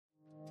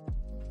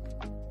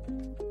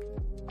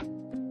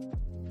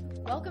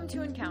Welcome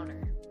to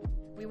Encounter.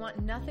 We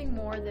want nothing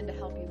more than to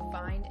help you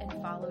find and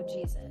follow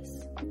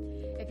Jesus.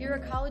 If you're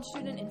a college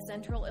student in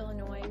Central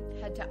Illinois,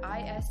 head to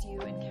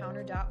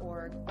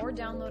isuencounter.org or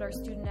download our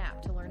student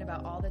app to learn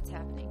about all that's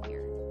happening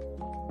here.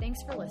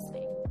 Thanks for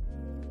listening.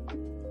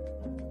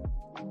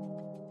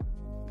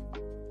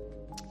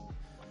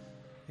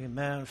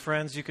 Amen.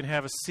 Friends, you can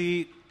have a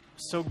seat.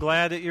 So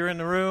glad that you're in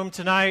the room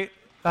tonight.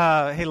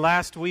 Hey,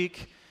 last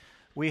week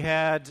we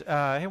had,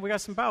 we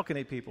got some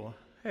balcony people.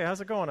 Hey, how's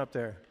it going up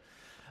there?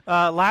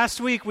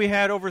 Last week we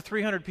had over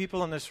 300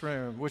 people in this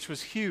room, which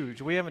was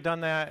huge. We haven't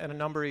done that in a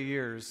number of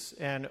years.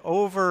 And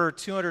over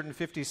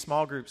 250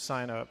 small group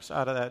signups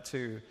out of that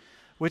too,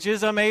 which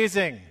is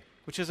amazing.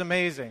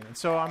 And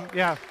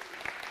so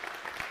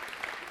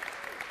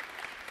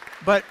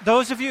But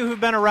those of you who've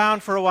been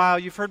around for a while,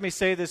 you've heard me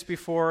say this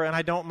before, and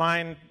I don't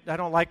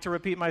like to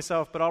repeat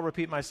myself, but I'll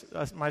repeat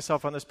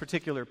myself on this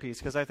particular piece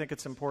because I think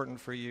it's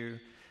important for you.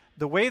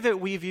 The way that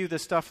we view the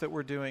stuff that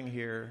we're doing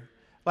here,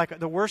 like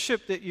the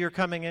worship that you're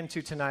coming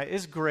into tonight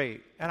is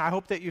great, and I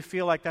hope that you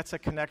feel like that's a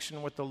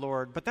connection with the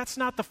Lord, but that's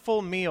not the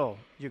full meal,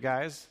 you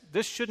guys.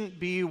 This shouldn't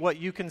be what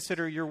you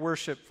consider your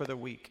worship for the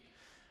week.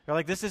 You're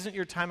like, this isn't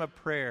your time of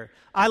prayer.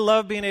 I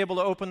love being able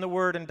to open the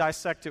Word and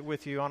dissect it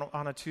with you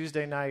on a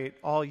Tuesday night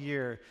all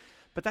year,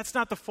 but that's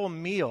not the full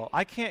meal.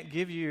 I can't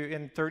give you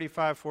in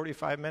 35,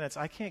 45 minutes,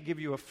 I can't give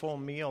you a full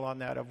meal on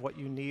that of what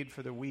you need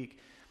for the week.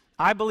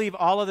 I believe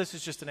all of this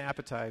is just an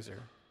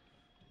appetizer.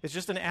 It's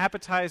just an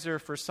appetizer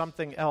for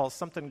something else,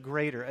 something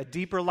greater, a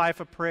deeper life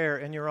of prayer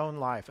in your own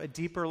life, a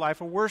deeper life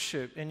of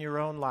worship in your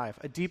own life,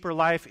 a deeper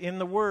life in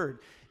the Word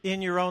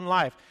in your own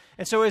life.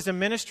 And so as a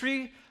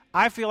ministry,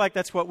 I feel like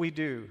that's what we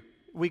do.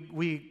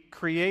 We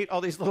create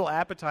all these little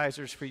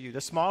appetizers for you. The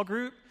small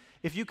group,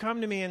 if you come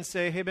to me and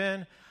say, hey,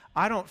 Ben,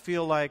 I don't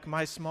feel like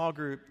my small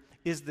group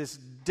is this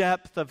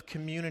depth of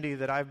community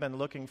that I've been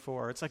looking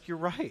for. It's like, you're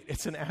right.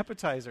 It's an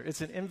appetizer.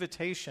 It's an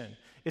invitation.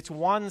 It's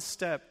one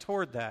step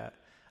toward that.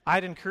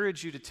 I'd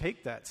encourage you to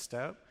take that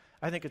step.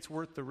 I think it's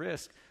worth the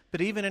risk. But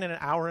even in an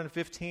hour and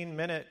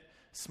 15-minute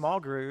small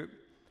group,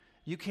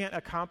 you can't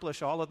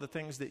accomplish all of the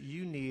things that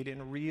you need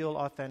in real,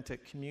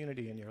 authentic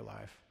community in your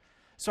life.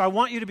 So I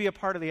want you to be a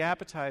part of the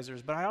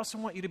appetizers, but I also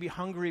want you to be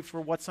hungry for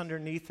what's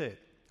underneath it,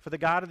 for the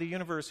God of the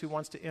universe who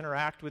wants to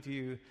interact with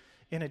you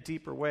in a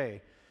deeper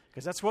way,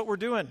 because that's what we're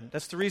doing.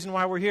 That's the reason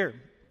why we're here.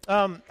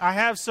 I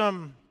have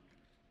some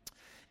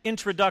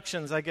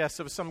introductions, I guess,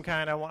 of some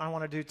kind I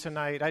want to do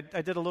tonight.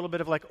 I did a little bit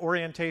of like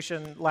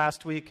orientation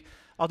last week.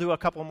 I'll do a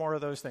couple more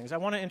of those things. I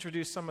want to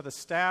introduce some of the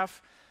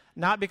staff,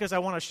 not because I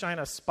want to shine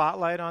a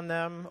spotlight on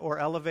them or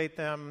elevate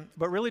them,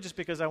 but really just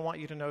because I want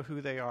you to know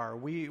who they are.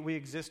 We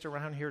exist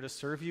around here to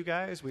serve you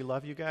guys. We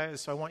love you guys,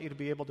 so I want you to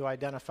be able to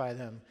identify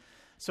them.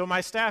 So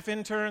my staff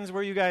interns,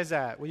 where are you guys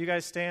at? Will you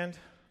guys stand?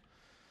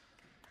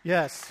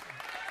 Yes.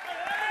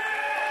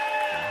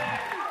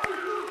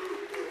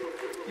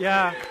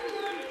 Yeah.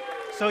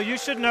 So you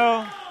should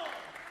know.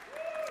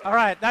 All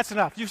right, that's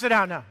enough. You sit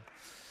down now.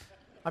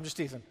 I'm just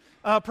teasing.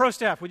 Pro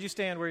staff, would you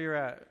stand where you're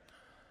at?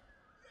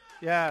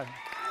 Yeah.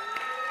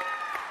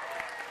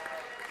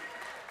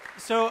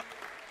 So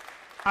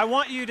I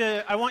want you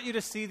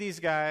to see these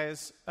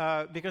guys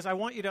because I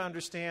want you to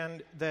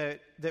understand that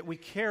we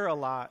care a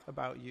lot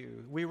about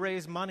you. We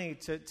raise money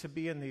to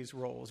be in these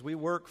roles. We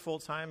work full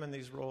time in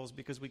these roles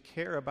because we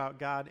care about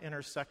God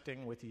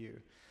intersecting with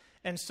you,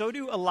 and so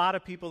do a lot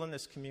of people in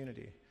this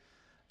community.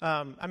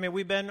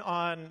 We've been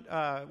on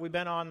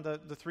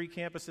the 3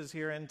 campuses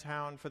here in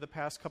town for the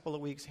past couple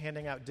of weeks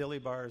handing out dilly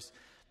bars.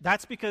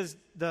 That's because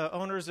the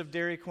owners of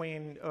Dairy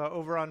Queen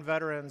over on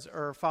Veterans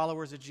are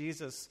followers of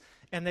Jesus,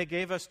 and they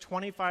gave us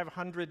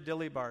 2,500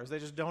 dilly bars. They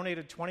just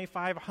donated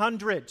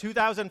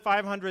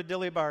 2,500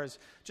 dilly bars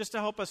just to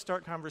help us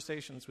start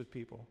conversations with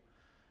people.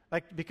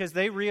 Because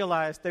they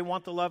realize they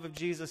want the love of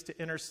Jesus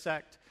to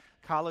intersect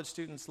college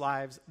students'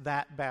 lives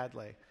that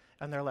badly.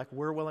 And they're like,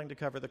 we're willing to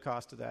cover the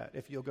cost of that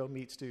if you'll go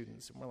meet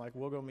students. And we're like,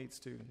 we'll go meet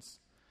students.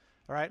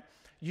 All right?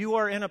 You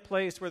are in a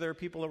place where there are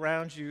people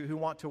around you who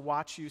want to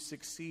watch you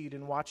succeed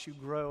and watch you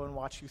grow and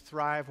watch you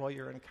thrive while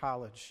you're in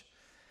college.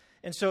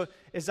 And so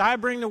as I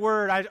bring the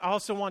word, I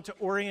also want to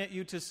orient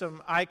you to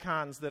some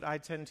icons that I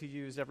tend to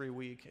use every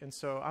week. And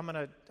so I'm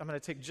gonna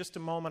take just a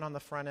moment on the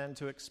front end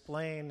to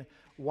explain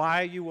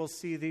why you will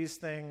see these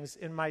things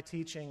in my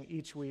teaching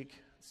each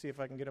week. Let's see if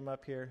I can get them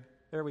up here.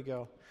 There we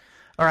go.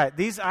 All right,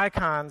 these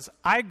icons,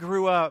 I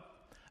grew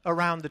up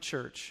around the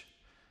church.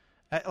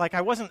 I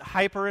wasn't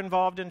hyper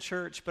involved in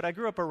church, but I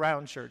grew up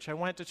around church. I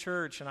went to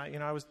church, and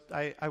I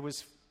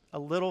was a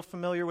little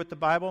familiar with the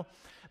Bible,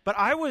 but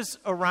I was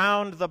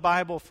around the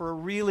Bible for a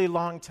really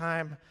long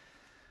time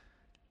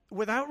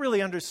without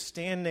really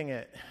understanding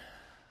it,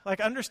 like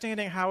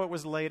understanding how it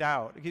was laid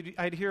out.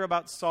 I'd hear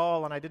about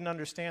Saul, and I didn't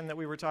understand that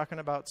we were talking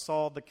about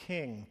Saul the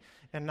king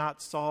and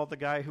not Saul the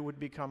guy who would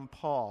become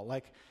Paul.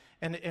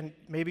 And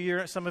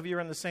maybe some of you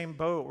are in the same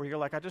boat where you're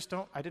like,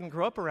 I didn't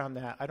grow up around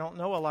that. I don't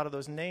know a lot of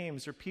those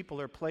names or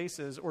people or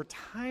places or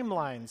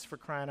timelines, for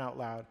crying out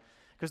loud,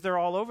 because they're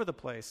all over the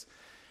place.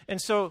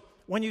 And so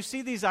when you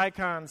see these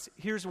icons,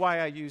 here's why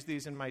I use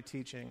these in my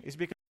teaching, is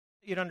because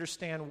you'd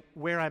understand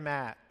where I'm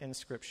at in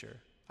Scripture.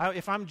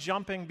 If I'm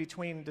jumping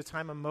between the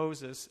time of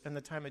Moses and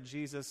the time of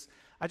Jesus,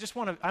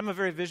 I'm a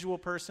very visual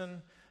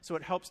person, so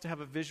it helps to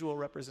have a visual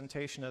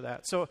representation of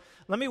that. So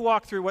let me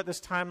walk through what this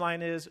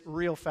timeline is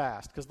real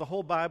fast, because the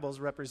whole Bible is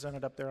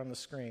represented up there on the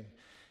screen.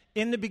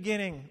 In the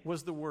beginning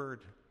was the Word,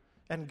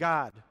 and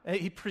God.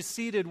 He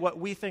preceded what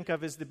we think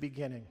of as the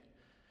beginning.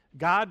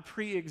 God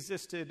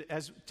pre-existed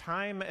as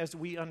time as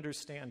we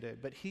understand it,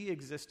 but he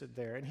existed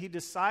there. And he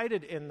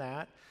decided in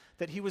that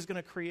he was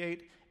going to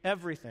create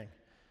everything.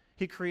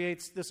 He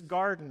creates this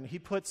garden. He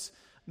puts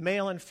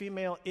male and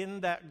female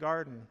in that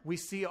garden. We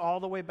see all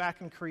the way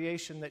back in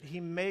creation that he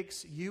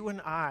makes you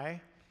and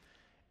I,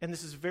 and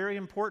this is very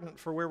important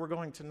for where we're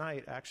going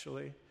tonight,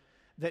 actually,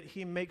 that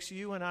he makes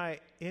you and I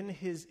in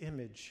his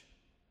image.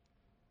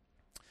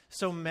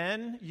 So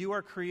men, you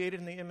are created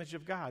in the image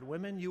of God.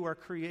 Women, you are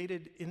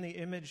created in the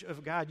image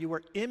of God. You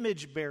are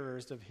image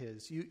bearers of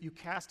his. You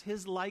cast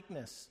his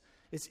likeness.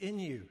 It's in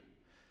you.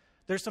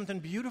 There's something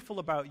beautiful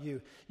about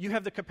you. You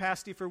have the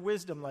capacity for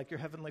wisdom like your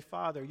heavenly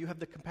Father. You have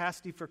the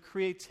capacity for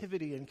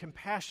creativity and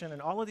compassion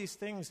and all of these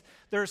things.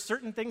 There are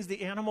certain things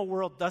the animal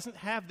world doesn't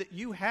have that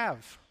you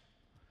have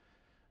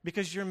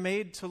because you're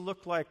made to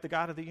look like the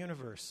God of the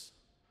universe.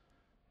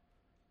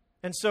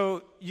 And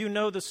so you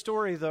know the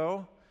story,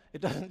 though. It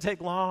doesn't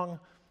take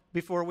long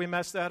before we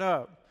mess that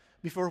up,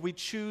 before we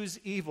choose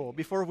evil,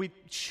 before we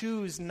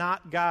choose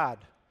not God.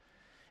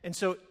 And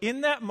so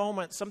in that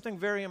moment, something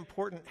very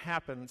important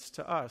happens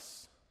to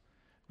us.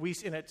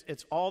 And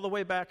it's all the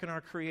way back in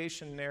our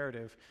creation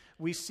narrative.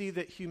 We see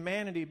that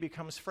humanity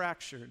becomes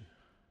fractured.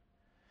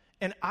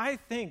 And I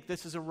think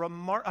this is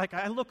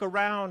I look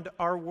around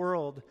our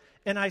world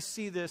and I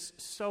see this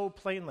so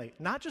plainly.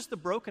 Not just the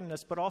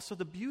brokenness, but also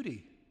the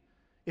beauty.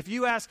 If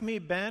you ask me,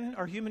 Ben,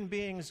 are human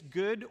beings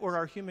good or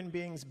are human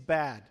beings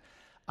bad?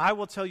 I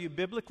will tell you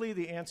biblically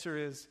the answer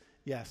is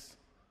yes.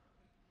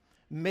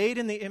 Made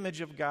in the image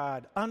of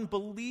God,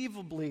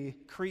 unbelievably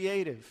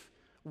creative,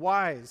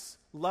 wise,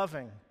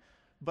 loving,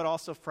 but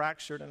also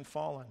fractured and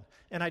fallen.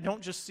 And I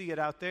don't just see it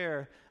out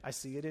there, I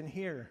see it in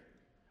here.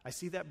 I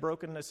see that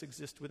brokenness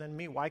exist within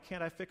me. Why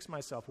can't I fix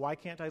myself? Why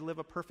can't I live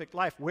a perfect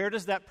life? Where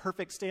does that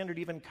perfect standard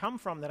even come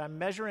from that I'm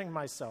measuring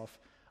myself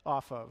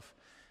off of?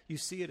 You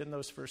see it in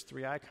those first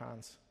three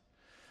icons.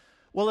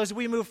 Well, as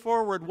we move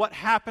forward, what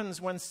happens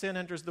when sin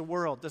enters the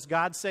world? Does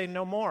God say,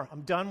 no more,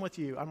 I'm done with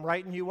you, I'm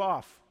writing you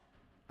off,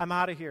 I'm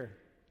out of here,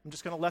 I'm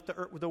just going to let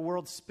the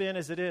world spin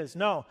as it is?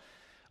 No,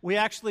 we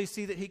actually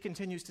see that he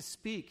continues to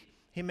speak.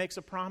 He makes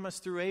a promise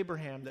through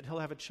Abraham that he'll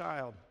have a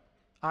child,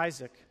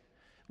 Isaac.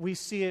 We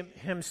see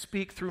him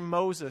speak through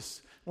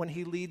Moses when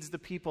he leads the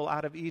people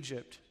out of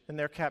Egypt in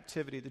their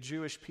captivity, the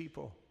Jewish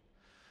people.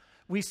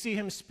 We see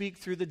him speak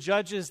through the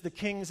judges, the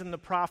kings, and the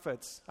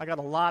prophets. I got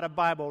a lot of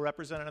Bible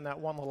represented in that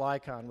one little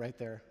icon right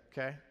there,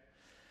 okay?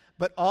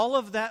 But all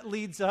of that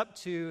leads up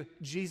to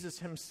Jesus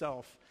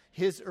himself,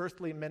 his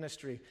earthly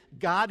ministry.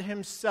 God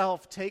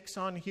himself takes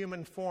on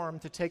human form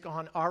to take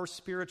on our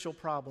spiritual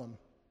problem.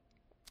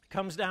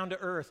 Comes down to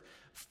earth,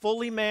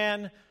 fully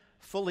man,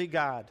 fully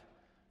God,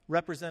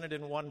 represented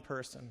in one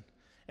person.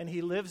 And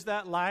he lives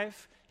that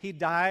life. He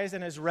dies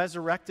and is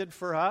resurrected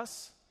for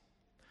us.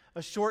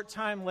 A short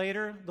time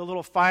later, the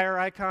little fire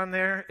icon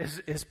there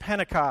is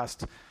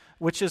Pentecost,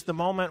 which is the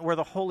moment where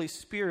the Holy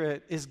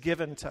Spirit is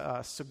given to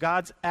us. So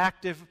God's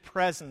active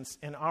presence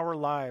in our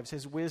lives,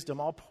 his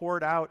wisdom all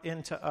poured out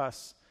into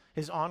us,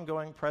 his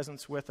ongoing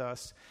presence with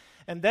us.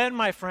 And then,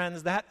 my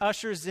friends, that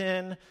ushers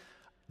in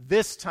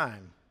this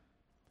time,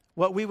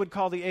 what we would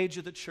call the age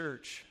of the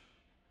church,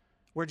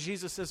 where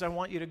Jesus says, I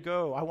want you to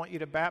go, I want you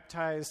to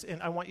baptize,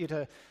 and I want you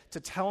to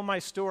tell my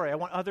story. I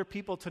want other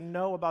people to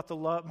know about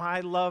my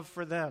love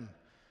for them.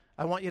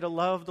 I want you to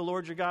love the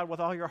Lord your God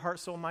with all your heart,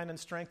 soul, mind, and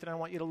strength, and I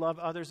want you to love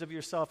others of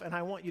yourself. And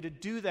I want you to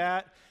do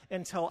that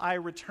until I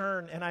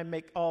return and I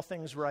make all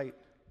things right.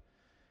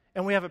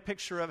 And we have a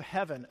picture of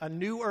heaven, a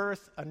new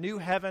earth, a new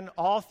heaven,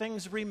 all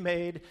things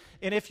remade.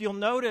 And if you'll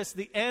notice,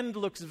 the end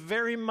looks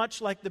very much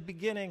like the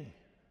beginning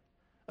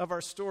of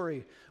our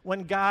story,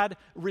 when God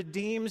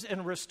redeems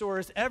and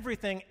restores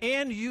everything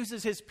and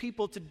uses his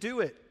people to do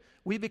it.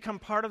 We become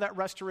part of that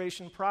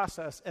restoration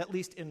process, at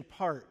least in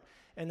part,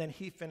 and then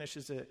he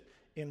finishes it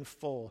in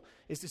full.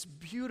 It's this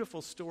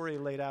beautiful story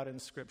laid out in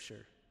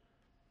Scripture.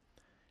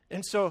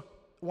 And so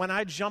when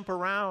I jump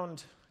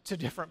around to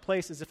different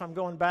places, if I'm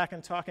going back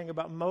and talking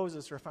about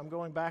Moses, or if I'm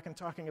going back and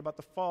talking about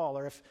the fall,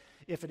 or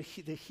if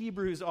the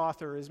Hebrews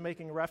author is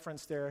making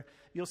reference there,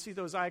 you'll see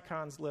those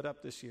icons lit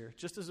up this year,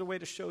 just as a way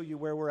to show you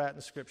where we're at in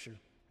Scripture.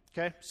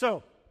 Okay?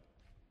 So,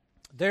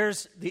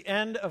 there's the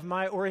end of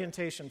my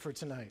orientation for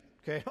tonight.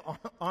 Okay?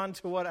 On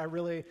to what I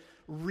really,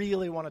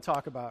 really want to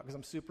talk about, because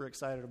I'm super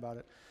excited about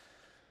it.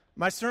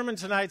 My sermon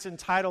tonight's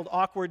entitled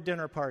Awkward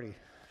Dinner Party.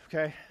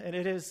 Okay? And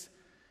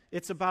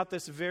it's about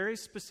this very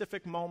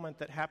specific moment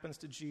that happens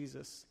to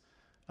Jesus.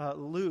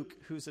 Luke,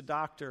 who's a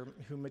doctor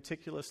who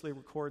meticulously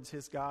records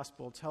his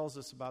gospel, tells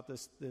us about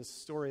this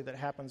story that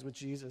happens with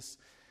Jesus.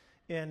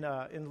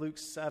 in Luke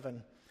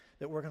 7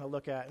 that we're going to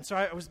look at. And so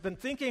I was been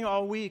thinking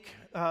all week,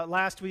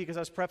 last week as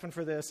I was prepping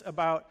for this,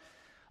 about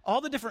all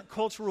the different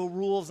cultural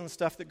rules and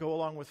stuff that go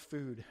along with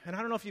food. And I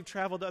don't know if you've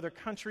traveled to other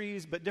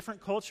countries, but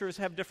different cultures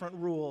have different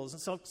rules.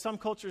 And so some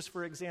cultures,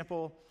 for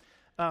example,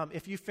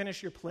 if you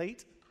finish your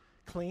plate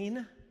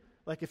clean,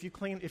 like if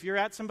you're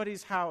at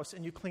somebody's house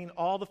and you clean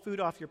all the food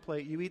off your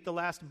plate, you eat the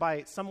last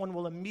bite, someone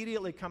will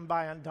immediately come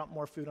by and dump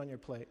more food on your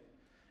plate.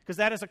 Because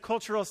that is a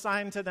cultural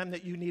sign to them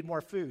that you need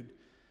more food.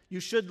 You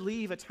should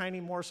leave a tiny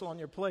morsel on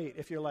your plate.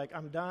 If you're like,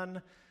 I'm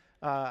done,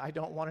 I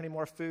don't want any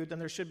more food, then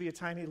there should be a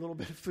tiny little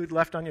bit of food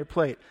left on your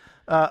plate.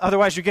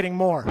 Otherwise, you're getting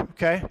more,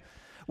 okay?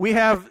 We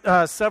have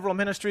several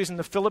ministries in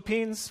the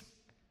Philippines,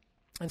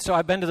 and so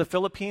I've been to the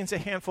Philippines a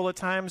handful of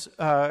times,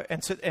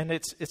 and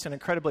it's an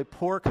incredibly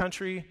poor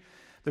country.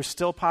 There's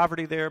still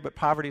poverty there, but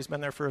poverty's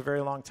been there for a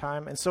very long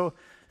time. And so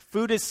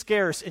food is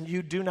scarce, and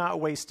you do not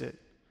waste it.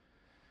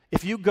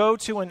 If you go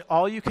to an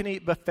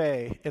all-you-can-eat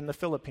buffet in the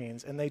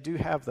Philippines, and they do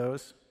have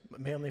those,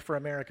 mainly for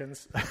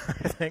Americans,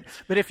 I think.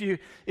 But if you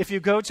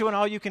go to an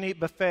all-you-can-eat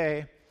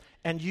buffet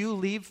and you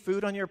leave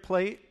food on your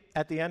plate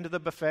at the end of the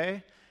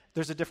buffet,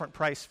 there's a different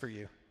price for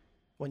you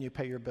when you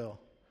pay your bill.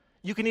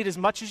 You can eat as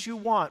much as you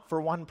want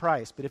for one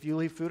price, but if you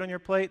leave food on your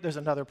plate, there's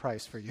another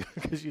price for you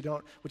because you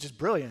don't, which is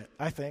brilliant,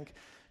 I think,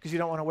 because you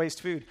don't want to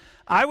waste food.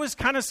 I was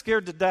kind of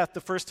scared to death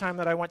the first time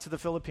that I went to the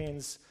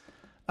Philippines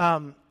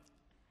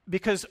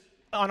because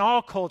on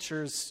all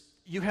cultures,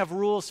 you have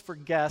rules for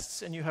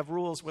guests and you have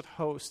rules with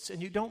hosts,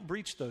 and you don't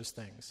breach those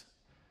things.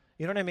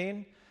 You know what I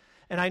mean?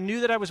 And I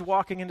knew that I was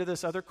walking into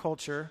this other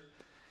culture,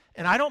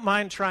 and I don't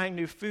mind trying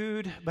new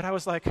food, but I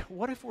was like,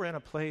 what if we're in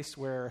a place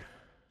where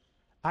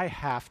I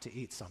have to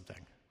eat something?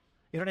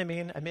 You know what I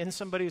mean? I'm in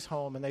somebody's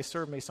home, and they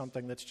serve me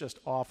something that's just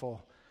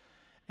awful,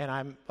 and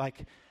I'm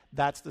like,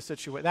 that's the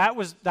situation. That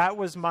was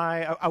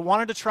I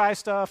wanted to try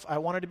stuff. I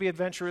wanted to be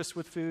adventurous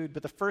with food,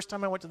 but the first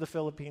time I went to the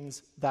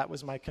Philippines, that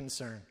was my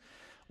concern.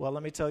 Well,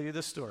 let me tell you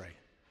this story.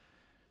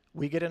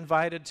 We get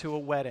invited to a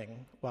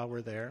wedding while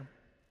we're there,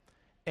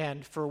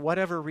 and for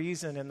whatever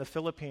reason in the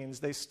Philippines,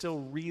 they still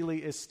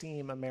really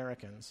esteem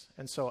Americans.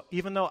 And so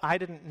even though I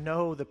didn't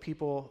know the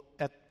people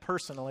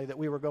personally that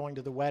we were going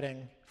to the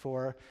wedding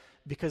for,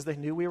 because they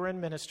knew we were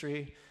in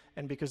ministry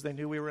and because they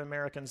knew we were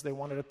Americans, they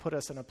wanted to put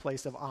us in a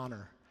place of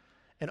honor.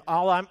 And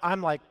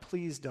I'm like,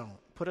 please don't.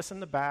 Put us in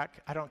the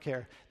back. I don't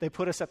care. They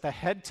put us at the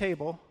head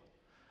table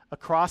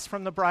across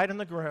from the bride and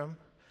the groom.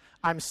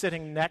 I'm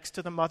sitting next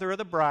to the mother of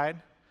the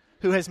bride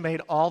who has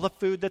made all the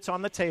food that's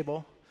on the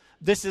table.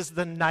 This is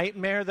the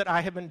nightmare that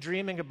I have been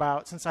dreaming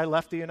about since I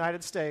left the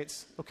United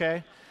States,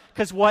 okay?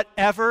 Because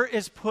whatever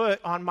is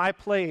put on my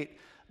plate,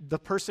 the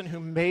person who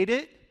made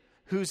it,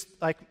 who's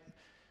like,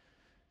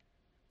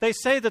 they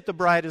say that the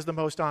bride is the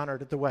most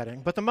honored at the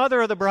wedding, but the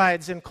mother of the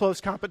bride's in close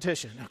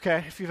competition,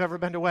 okay? If you've ever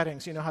been to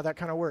weddings, you know how that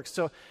kind of works.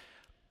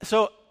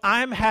 So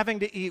I'm having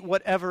to eat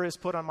whatever is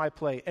put on my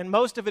plate. And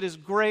most of it is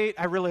great.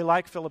 I really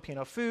like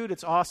Filipino food.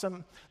 It's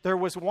awesome. There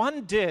was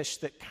one dish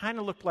that kind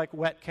of looked like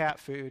wet cat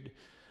food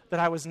that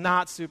I was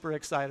not super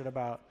excited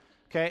about,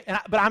 okay?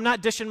 But I'm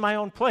not dishing my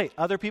own plate.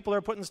 Other people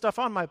are putting stuff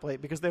on my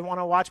plate because they want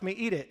to watch me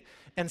eat it.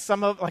 And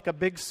some of, like a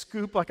big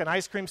scoop, like an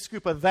ice cream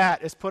scoop of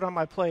that is put on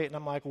my plate. And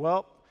I'm like,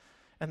 well,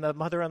 and the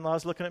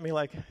mother-in-law's looking at me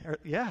like,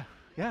 yeah,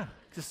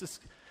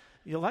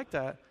 you like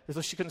that. As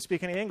though she couldn't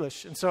speak any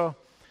English. And so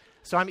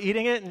I'm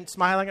eating it and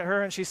smiling at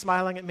her, and she's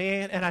smiling at me,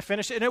 and I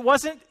finish it. And it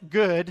wasn't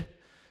good,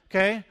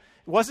 okay? It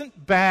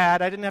wasn't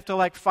bad. I didn't have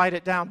to, fight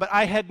it down. But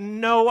I had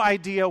no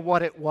idea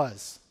what it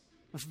was.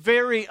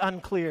 Very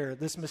unclear,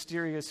 this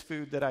mysterious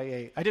food that I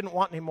ate. I didn't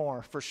want any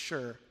more, for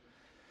sure.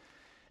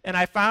 And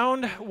I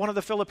found one of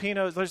the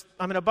Filipinos.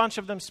 A bunch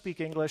of them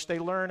speak English. They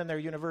learn in their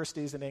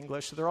universities in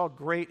English, so they're all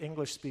great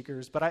English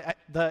speakers. But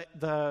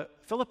the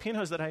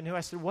Filipinos that I knew,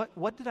 I said,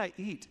 what did I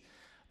eat?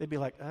 They'd be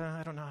like,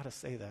 I don't know how to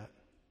say that.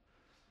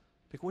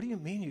 Like, what do you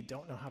mean you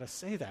don't know how to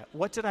say that?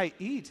 What did I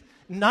eat?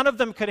 None of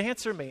them could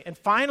answer me. And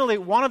finally,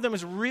 one of them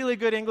is a really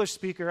good English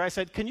speaker. I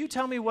said, can you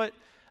tell me what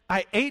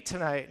I ate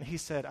tonight? And he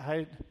said,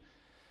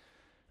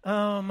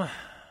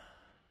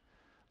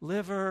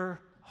 liver,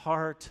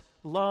 heart,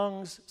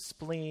 lungs,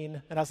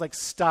 spleen. And I was like,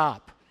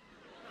 stop.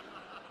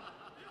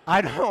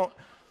 I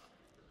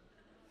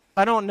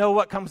don't know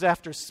what comes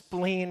after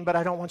spleen, but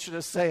I don't want you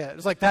to say it.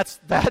 It's like,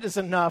 that is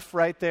enough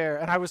right there.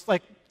 And I was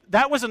like,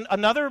 that was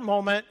another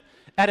moment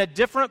at a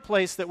different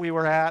place that we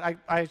were at.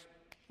 I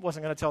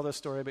wasn't going to tell this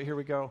story, but here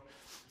we go.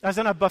 I was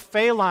in a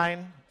buffet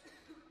line.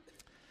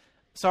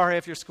 Sorry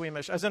if you're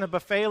squeamish. I was in a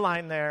buffet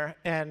line there,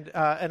 and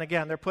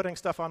again, they're putting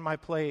stuff on my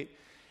plate.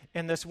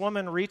 And this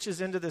woman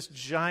reaches into this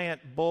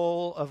giant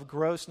bowl of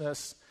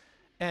grossness,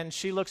 and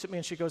she looks at me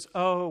and she goes,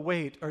 oh,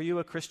 wait, are you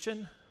a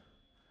Christian?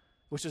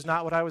 Which is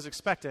not what I was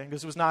expecting,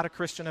 because it was not a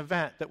Christian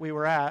event that we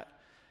were at.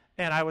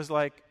 And I was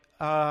like,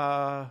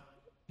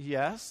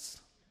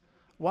 yes.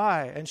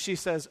 Why? And she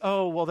says,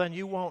 oh, well, then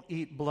you won't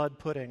eat blood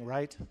pudding,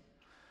 right?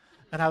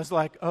 And I was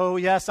like, oh,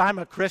 yes, I'm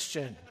a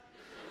Christian.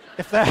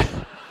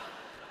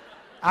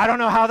 I don't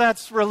know how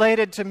that's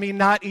related to me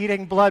not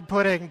eating blood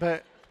pudding,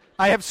 but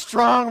I have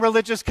strong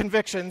religious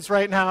convictions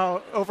right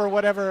now over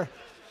whatever.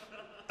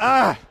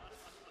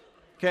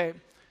 Okay.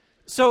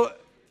 So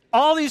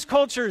all these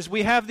cultures,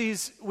 we have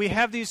these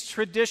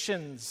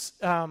traditions,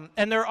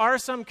 and there are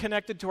some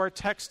connected to our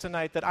text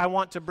tonight that I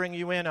want to bring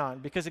you in on,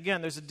 because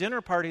again, there's a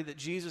dinner party that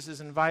Jesus is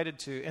invited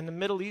to, and the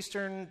Middle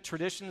Eastern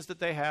traditions that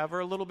they have are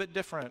a little bit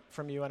different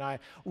from you and I.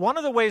 One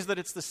of the ways that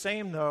it's the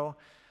same, though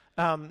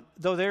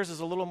theirs is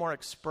a little more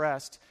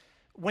expressed,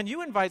 when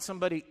you invite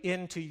somebody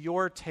into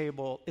your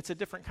table, it's a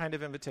different kind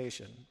of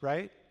invitation,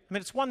 right? I mean,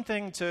 it's one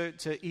thing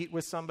to eat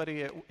with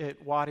somebody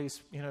at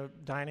Wadi's,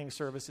 dining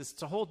services.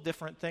 It's a whole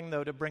different thing,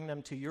 though, to bring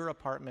them to your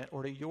apartment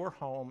or to your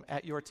home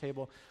at your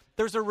table.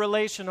 There's a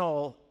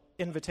relational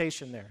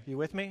invitation there. You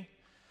with me?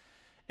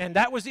 And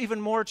that was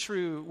even more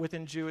true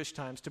within Jewish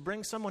times. To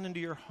bring someone into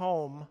your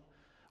home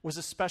was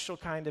a special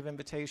kind of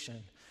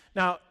invitation.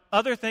 Now,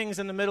 other things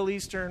in the Middle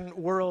Eastern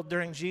world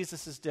during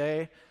Jesus'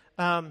 day,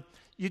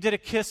 you did a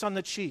kiss on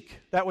the cheek.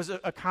 That was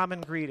a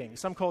common greeting.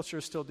 Some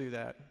cultures still do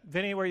that.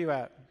 Vinny, where you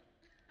at?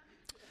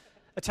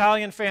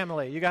 Italian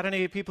family. You got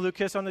any people who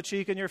kiss on the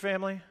cheek in your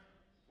family?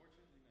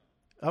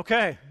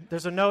 Okay,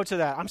 there's a no to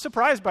that. I'm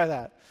surprised by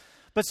that.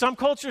 But some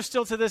cultures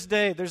still to this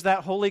day, there's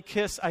that holy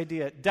kiss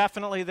idea.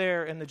 Definitely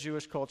there in the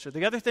Jewish culture.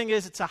 The other thing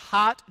is it's a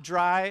hot,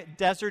 dry,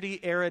 deserty,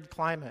 arid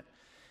climate.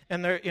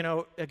 And they're,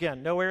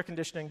 again, no air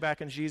conditioning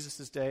back in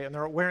Jesus' day, and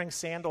they're wearing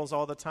sandals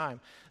all the time.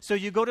 So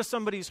you go to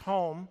somebody's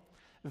home,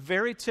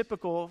 very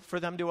typical for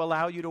them to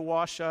allow you to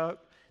wash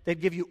up. They'd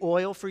give you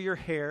oil for your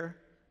hair.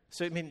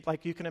 So,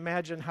 you can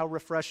imagine how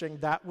refreshing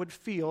that would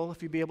feel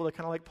if you'd be able to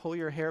kind of pull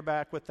your hair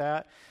back with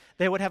that.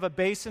 They would have a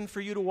basin for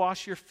you to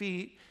wash your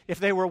feet. If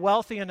they were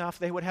wealthy enough,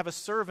 they would have a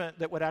servant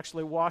that would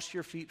actually wash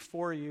your feet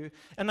for you.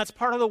 And that's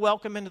part of the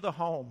welcome into the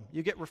home.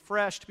 You get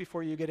refreshed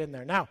before you get in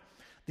there. Now,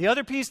 the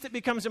other piece that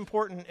becomes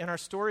important in our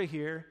story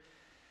here,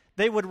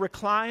 they would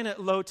recline at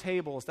low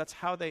tables. That's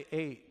how they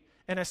ate.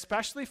 And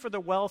especially for the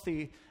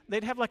wealthy,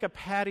 they'd have a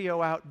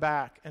patio out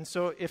back. And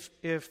so if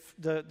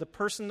the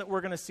person that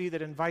we're going to see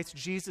that invites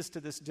Jesus to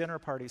this dinner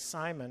party,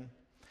 Simon,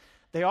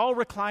 they all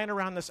recline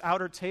around this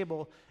outer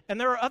table,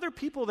 and there are other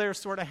people there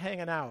sort of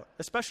hanging out,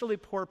 especially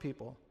poor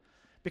people.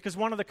 Because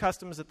one of the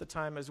customs at the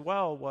time as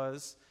well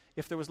was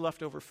if there was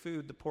leftover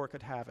food, the poor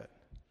could have it.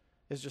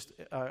 It's just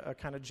a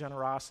kind of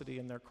generosity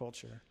in their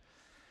culture.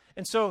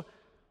 And so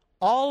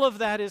all of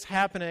that is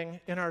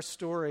happening in our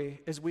story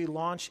as we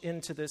launch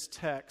into this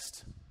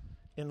text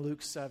in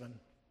Luke 7.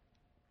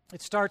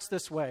 It starts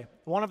this way.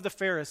 One of the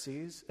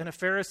Pharisees, and a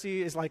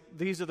Pharisee is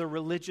these are the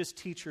religious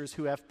teachers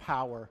who have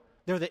power.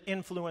 They're the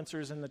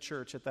influencers in the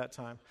church at that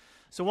time.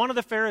 So one of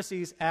the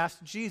Pharisees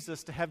asked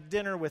Jesus to have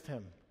dinner with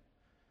him.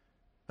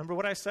 Remember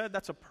what I said?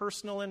 That's a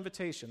personal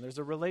invitation. There's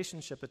a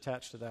relationship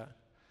attached to that.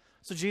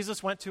 So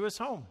Jesus went to his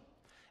home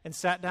and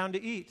sat down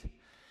to eat.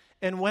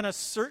 And when a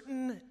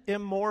certain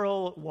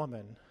immoral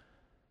woman,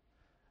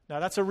 now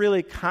that's a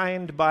really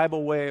kind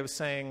Bible way of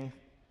saying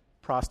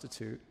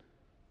prostitute.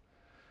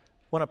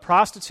 When a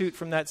prostitute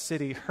from that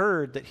city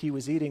heard that he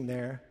was eating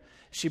there,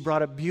 she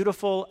brought a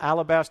beautiful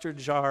alabaster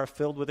jar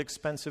filled with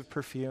expensive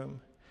perfume,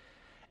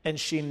 and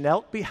she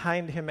knelt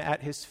behind him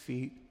at his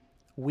feet,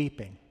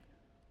 weeping.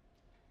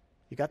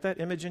 You got that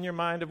image in your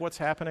mind of what's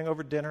happening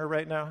over dinner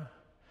right now?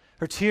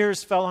 Her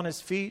tears fell on his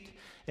feet,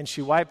 and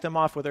she wiped them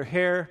off with her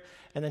hair,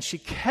 and then she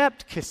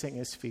kept kissing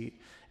his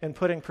feet and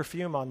putting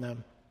perfume on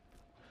them.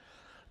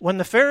 When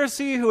the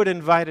Pharisee who had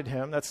invited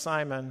him, that's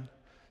Simon,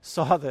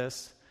 saw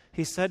this,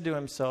 he said to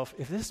himself,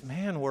 if this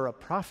man were a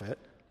prophet,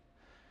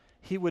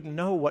 he would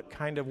know what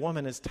kind of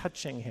woman is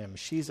touching him.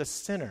 She's a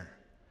sinner.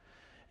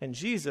 And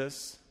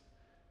Jesus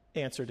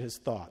answered his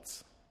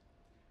thoughts.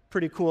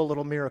 Pretty cool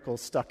little miracle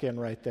stuck in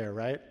right there,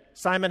 right?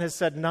 Simon has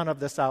said none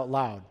of this out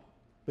loud,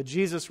 but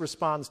Jesus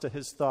responds to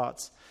his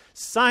thoughts.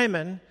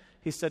 Simon,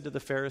 he said to the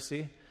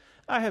Pharisee,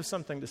 I have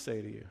something to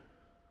say to you.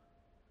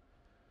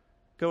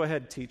 Go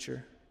ahead,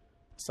 teacher,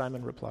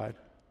 Simon replied.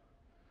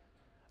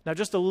 Now,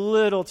 just a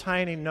little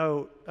tiny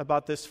note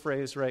about this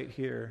phrase right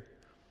here.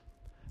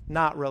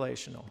 Not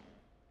relational.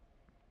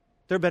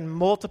 There have been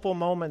multiple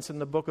moments in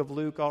the book of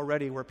Luke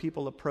already where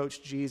people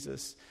approach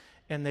Jesus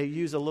and they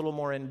use a little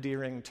more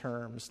endearing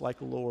terms like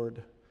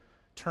Lord,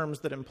 terms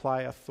that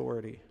imply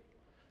authority.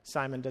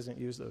 Simon doesn't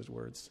use those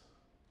words.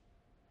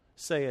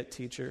 Say it,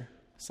 teacher,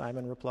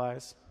 Simon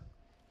replies.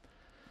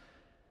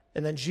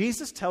 And then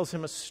Jesus tells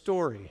him a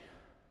story.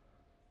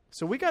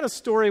 So we got a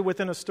story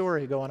within a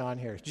story going on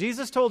here.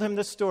 Jesus told him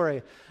this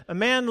story. A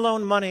man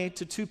loaned money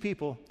to two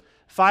people,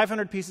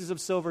 500 pieces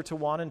of silver to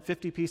one and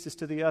 50 pieces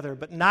to the other,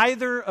 but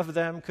neither of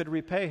them could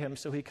repay him,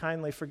 so he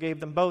kindly forgave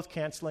them both,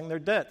 canceling their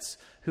debts.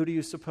 Who do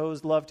you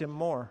suppose loved him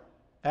more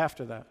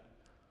after that?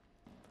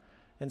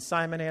 And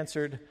Simon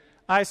answered,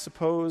 I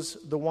suppose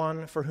the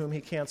one for whom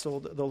he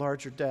canceled the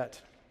larger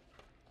debt.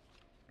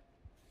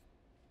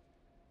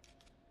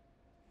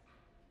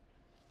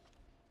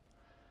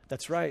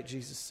 That's right,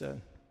 Jesus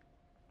said.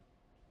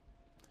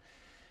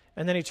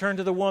 And then he turned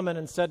to the woman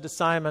and said to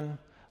Simon,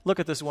 look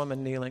at this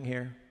woman kneeling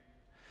here.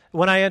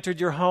 When I entered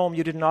your home,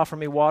 you didn't offer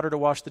me water to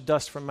wash the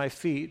dust from my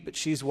feet, but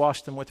she's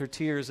washed them with her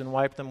tears and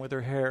wiped them with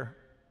her hair.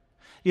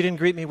 You didn't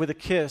greet me with a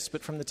kiss,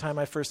 but from the time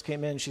I first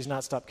came in, she's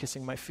not stopped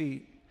kissing my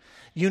feet.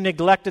 You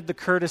neglected the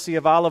courtesy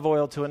of olive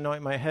oil to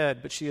anoint my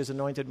head, but she has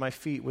anointed my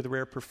feet with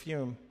rare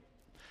perfume.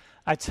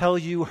 I tell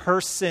you, her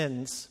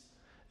sins,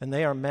 and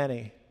they are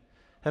many,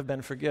 have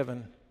been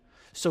forgiven.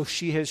 So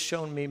she has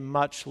shown me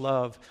much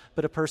love,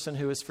 but a person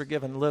who is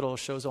forgiven little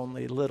shows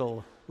only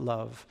little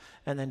love.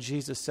 And then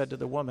Jesus said to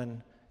the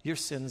woman, your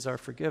sins are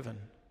forgiven.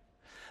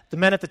 The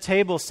men at the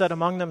table said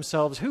among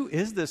themselves, who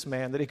is this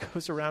man that he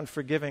goes around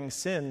forgiving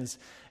sins?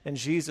 And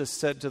Jesus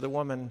said to the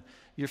woman,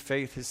 your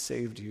faith has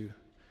saved you.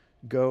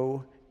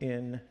 Go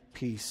in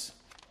peace.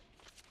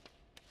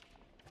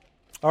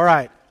 All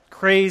right,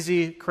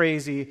 crazy,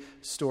 crazy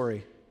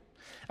story.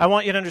 I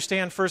want you to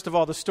understand, first of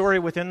all, the story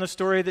within the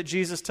story that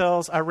Jesus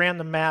tells. I ran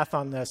the math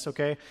on this,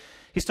 okay?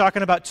 He's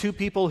talking about two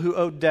people who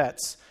owed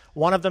debts.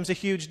 One of them's a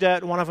huge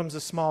debt, one of them's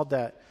a small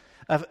debt.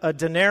 A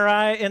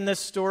denarii in this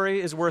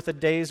story is worth a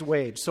day's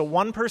wage. So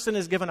one person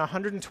is given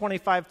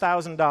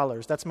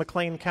 $125,000. That's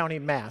McLean County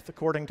math,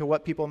 according to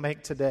what people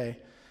make today.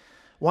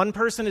 One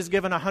person is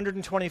given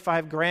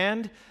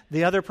 $125,000.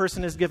 The other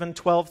person is given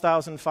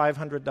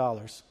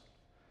 $12,500.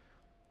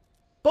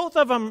 Both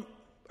of them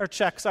are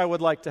checks I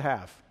would like to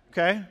have,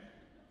 okay?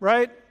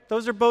 Right?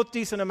 Those are both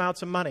decent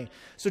amounts of money.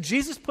 So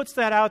Jesus puts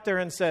that out there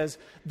and says,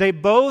 they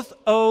both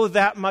owe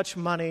that much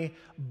money.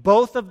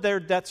 Both of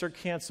their debts are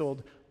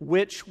canceled.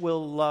 Which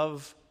will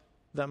love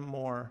them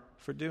more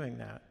for doing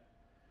that?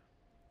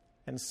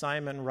 And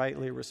Simon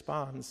rightly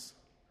responds,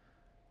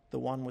 the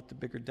one with the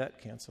bigger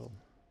debt canceled.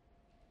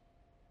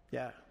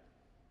 Yeah.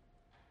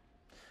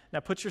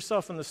 Now put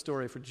yourself in the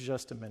story for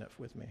just a minute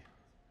with me,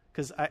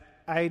 because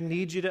I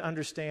need you to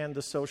understand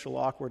the social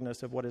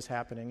awkwardness of what is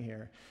happening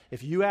here.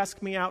 If you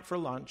ask me out for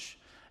lunch,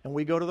 and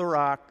we go to the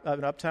Rock,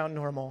 Uptown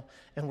Normal,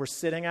 and we're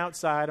sitting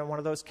outside on one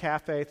of those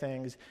cafe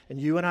things,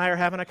 and you and I are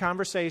having a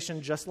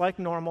conversation just like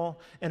normal,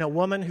 and a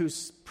woman who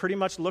pretty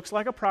much looks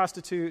like a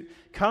prostitute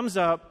comes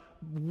up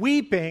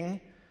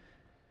weeping,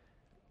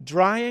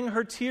 drying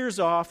her tears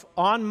off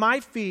on my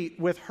feet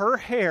with her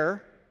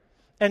hair,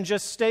 and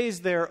just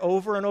stays there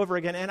over and over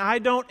again. And I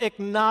don't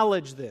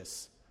acknowledge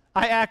this.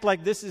 I act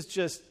like this is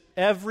just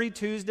every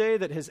Tuesday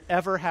that has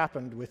ever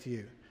happened with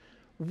you.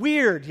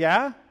 Weird,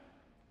 yeah?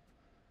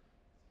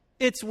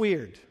 It's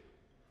weird.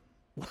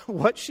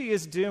 What she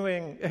is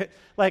doing,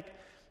 like,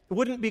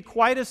 wouldn't be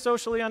quite as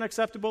socially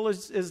unacceptable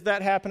as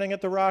that happening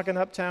at the Rock in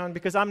Uptown,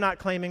 because I'm not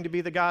claiming to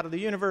be the God of the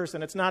universe,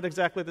 and it's not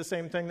exactly the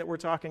same thing that we're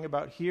talking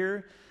about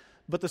here,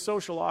 but the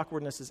social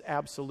awkwardness is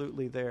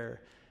absolutely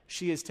there.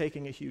 She is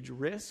taking a huge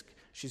risk.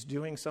 She's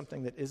doing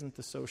something that isn't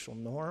the social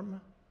norm,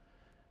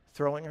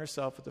 throwing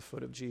herself at the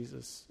feet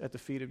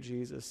of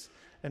Jesus,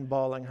 and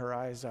bawling her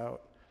eyes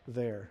out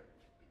there.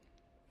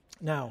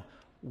 Now,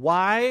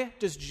 why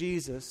does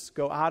Jesus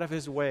go out of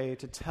his way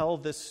to tell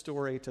this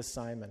story to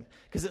Simon?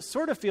 Because it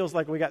sort of feels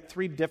like we got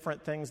three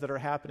different things that are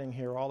happening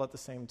here all at the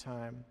same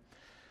time.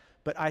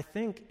 But I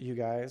think, you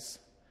guys,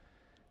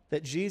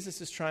 that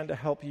Jesus is trying to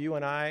help you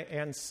and I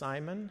and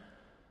Simon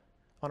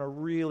on a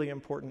really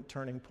important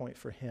turning point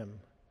for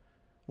him.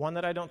 One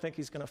that I don't think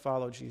he's going to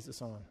follow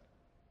Jesus on.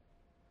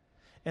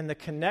 And the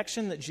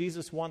connection that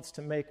Jesus wants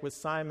to make with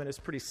Simon is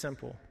pretty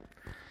simple.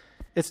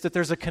 It's that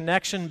there's a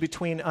connection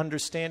between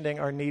understanding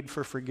our need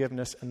for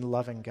forgiveness and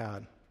loving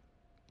God.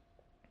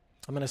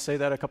 I'm going to say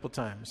that a couple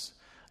times.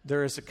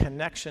 There is a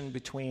connection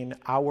between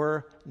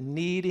our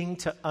needing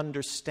to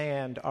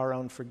understand our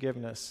own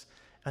forgiveness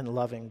and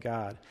loving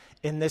God.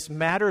 And this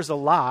matters a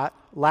lot.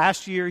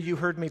 Last year, you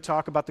heard me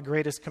talk about the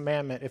greatest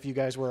commandment, if you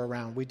guys were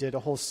around. We did a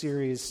whole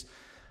series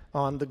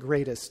on the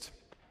greatest.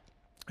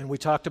 And we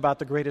talked about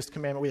the greatest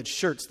commandment. We had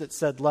shirts that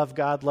said, love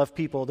God, love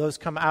people. Those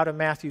come out of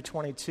Matthew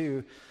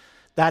 22.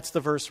 That's the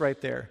verse right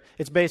there.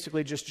 It's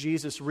basically just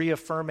Jesus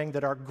reaffirming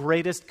that our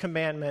greatest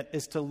commandment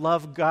is to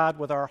love God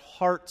with our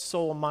heart,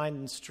 soul, mind,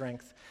 and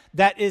strength.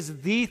 That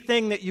is the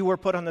thing that you were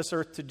put on this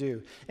earth to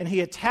do. And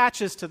he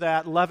attaches to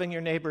that loving your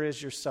neighbor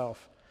as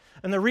yourself.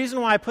 And the reason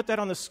why I put that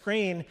on the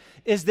screen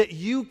is that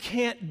you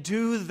can't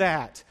do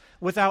that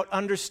without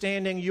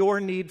understanding your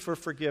need for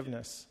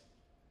forgiveness.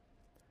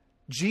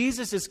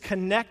 Jesus is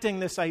connecting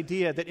this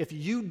idea that if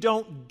you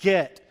don't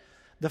get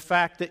the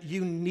fact that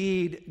you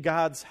need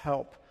God's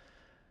help,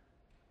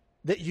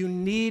 that you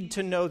need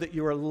to know that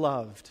you are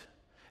loved,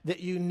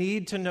 that you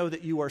need to know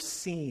that you are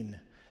seen,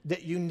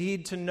 that you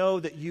need to know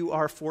that you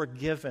are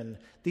forgiven.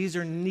 These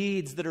are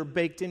needs that are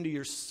baked into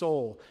your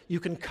soul. You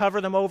can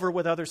cover them over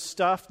with other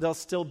stuff. They'll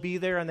still be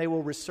there and they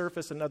will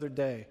resurface another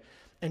day.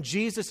 And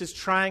Jesus is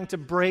trying to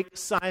break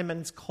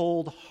Simon's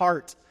cold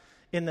heart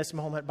in this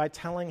moment by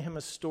telling him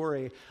a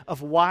story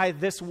of why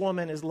this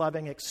woman is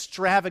loving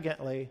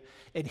extravagantly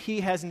and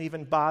he hasn't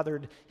even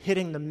bothered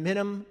hitting the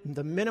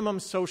minimum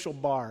social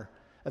bar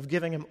of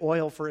giving him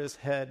oil for his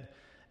head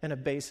and a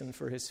basin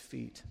for his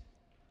feet.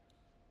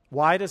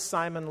 Why does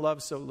Simon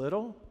love so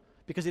little?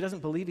 Because he doesn't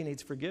believe he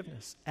needs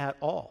forgiveness at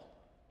all.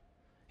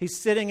 He's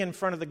sitting in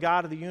front of the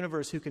God of the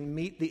universe who can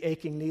meet the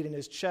aching need in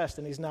his chest,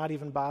 and he's not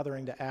even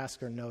bothering to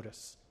ask or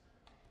notice.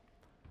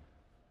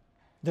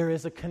 There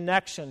is a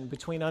connection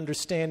between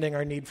understanding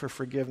our need for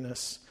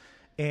forgiveness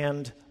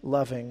and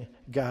loving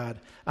God.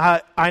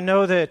 I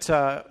know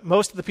that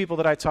most of the people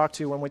that I talk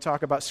to when we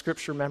talk about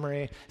Scripture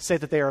memory say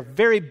that they are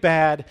very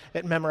bad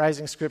at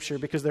memorizing Scripture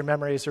because their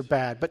memories are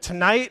bad. But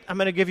tonight, I'm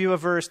going to give you a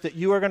verse that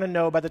you are going to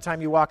know by the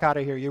time you walk out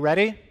of here. You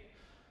ready?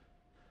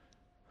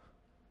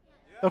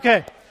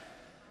 Okay.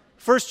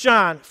 1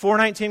 John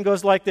 4:19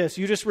 goes like this.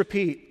 You just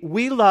repeat.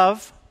 We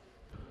love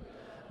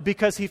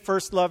because he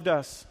first loved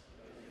us.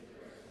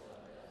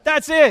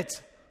 That's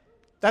it.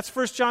 That's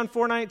 1 John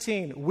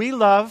 4:19. We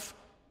love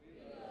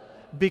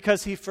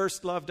because he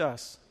first loved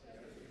us.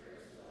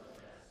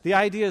 The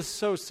idea is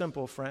so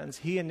simple, friends.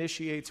 He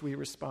initiates, we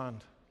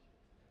respond.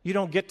 You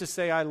don't get to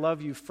say, I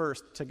love you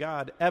first to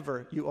God,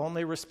 ever. You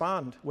only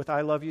respond with,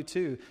 I love you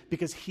too,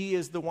 because he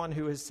is the one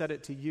who has said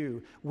it to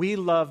you. We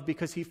love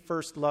because he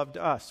first loved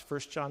us, 1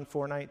 John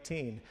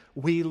 4:19.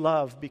 We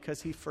love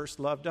because he first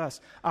loved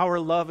us. Our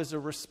love is a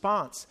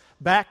response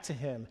back to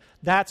him.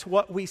 That's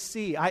what we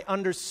see. I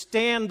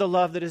understand the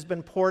love that has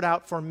been poured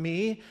out for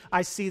me.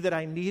 I see that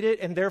I need it,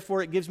 and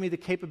therefore it gives me the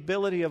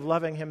capability of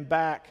loving him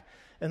back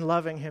and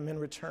loving him in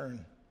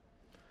return.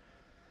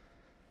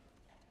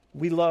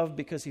 We love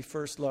because he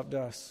first loved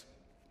us.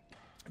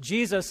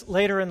 Jesus,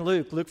 later in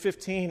Luke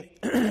 15,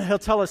 he'll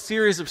tell a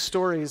series of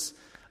stories,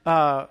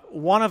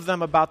 one of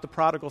them about the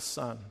prodigal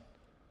son.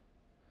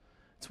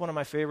 It's one of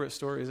my favorite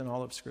stories in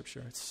all of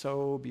Scripture. It's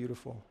so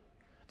beautiful.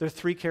 There are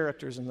 3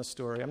 characters in the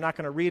story. I'm not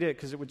going to read it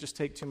because it would just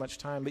take too much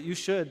time, but you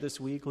should this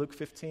week, Luke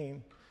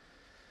 15.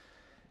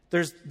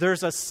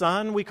 There's a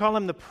son. We call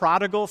him the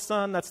prodigal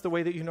son. That's the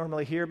way that you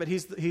normally hear. But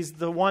he's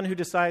the one who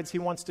decides he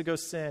wants to go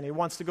sin. He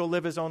wants to go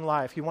live his own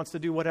life. He wants to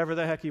do whatever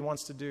the heck he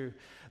wants to do.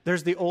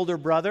 There's the older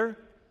brother,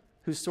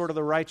 who's sort of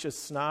the righteous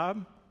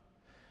snob.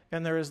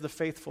 And there is the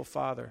faithful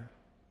father.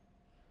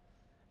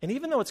 And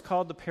even though it's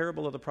called the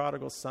parable of the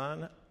prodigal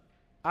son,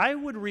 I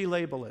would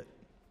relabel it,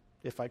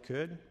 if I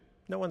could.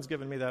 No one's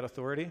given me that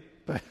authority.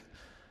 But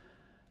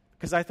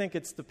because I think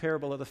it's the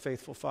parable of the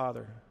faithful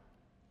father.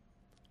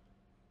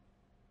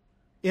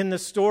 In the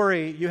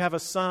story, you have a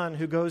son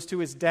who goes to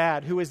his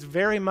dad, who is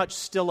very much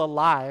still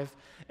alive,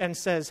 and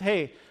says,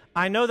 hey,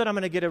 I know that I'm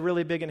going to get a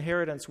really big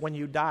inheritance when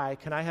you die.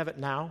 Can I have it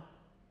now?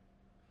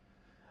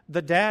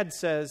 The dad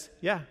says,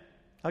 yeah,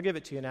 I'll give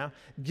it to you now.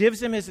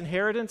 Gives him his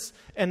inheritance,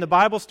 and the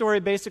Bible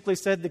story basically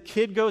said the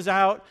kid goes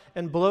out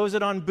and blows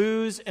it on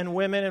booze and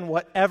women and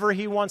whatever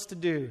he wants to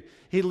do.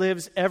 He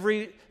lives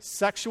every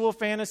sexual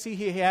fantasy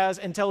he has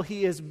until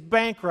he is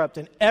bankrupt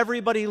and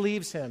everybody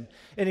leaves him.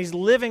 And he's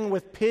living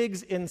with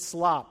pigs in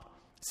slop.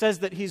 Says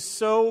that he's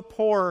so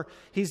poor,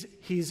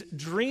 he's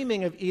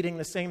dreaming of eating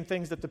the same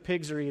things that the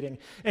pigs are eating.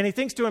 And he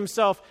thinks to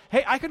himself,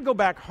 hey, I could go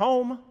back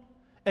home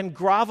and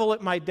grovel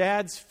at my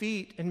dad's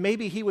feet, and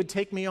maybe he would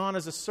take me on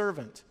as a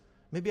servant.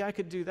 Maybe I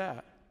could do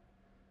that.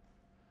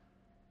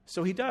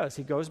 So he does.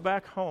 He goes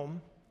back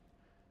home,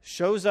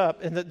 shows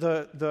up, and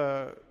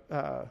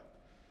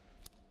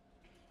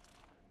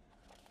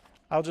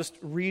I'll just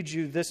read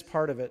you this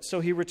part of it.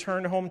 So he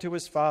returned home to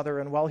his father,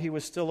 and while he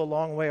was still a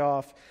long way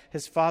off,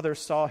 his father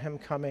saw him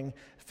coming.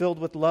 Filled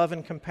with love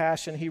and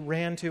compassion, he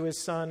ran to his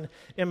son,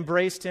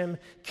 embraced him,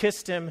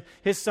 kissed him.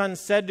 His son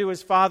said to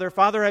his father,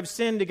 Father, I've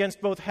sinned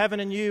against both heaven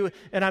and you,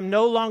 and I'm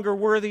no longer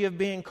worthy of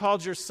being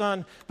called your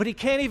son. But he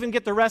can't even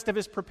get the rest of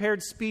his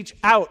prepared speech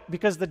out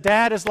because the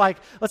dad is like,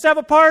 let's have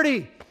a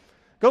party.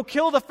 Go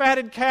kill the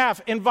fatted calf.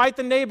 Invite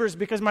the neighbors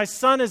because my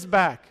son is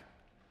back.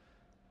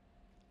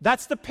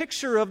 That's the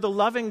picture of the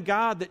loving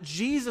God that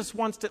Jesus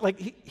wants to,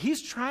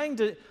 he's trying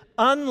to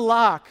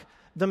unlock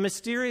the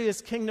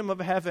mysterious kingdom of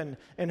heaven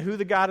and who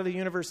the God of the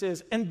universe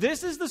is. And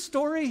this is the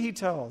story he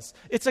tells.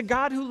 It's a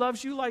God who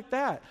loves you like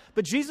that.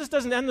 But Jesus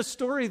doesn't end the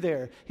story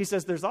there. He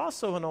says there's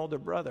also an older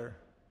brother.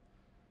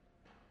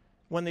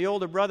 When the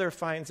older brother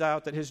finds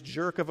out that his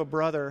jerk of a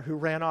brother who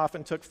ran off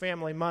and took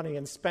family money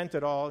and spent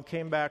it all and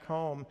came back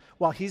home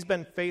while he's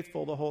been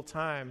faithful the whole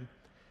time,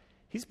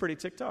 he's pretty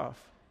ticked off.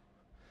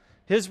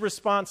 His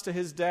response to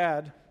his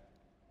dad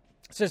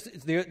says,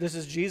 this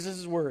is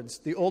Jesus' words.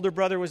 The older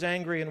brother was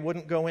angry and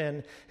wouldn't go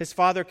in. His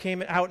father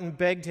came out and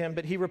begged him,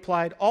 but he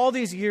replied, all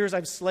these years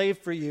I've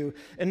slaved for you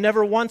and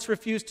never once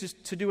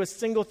refused to do a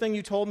single thing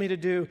you told me to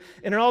do.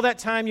 And in all that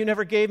time you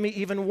never gave me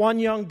even one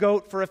young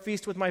goat for a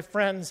feast with my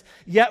friends.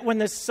 Yet when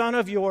this son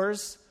of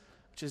yours,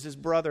 which is his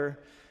brother,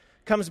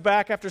 comes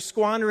back after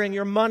squandering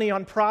your money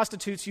on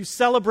prostitutes, you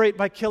celebrate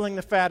by killing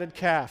the fatted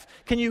calf.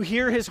 Can you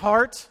hear his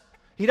heart?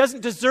 He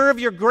doesn't deserve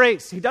your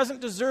grace. He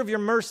doesn't deserve your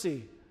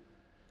mercy.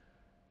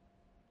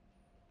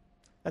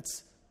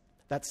 That's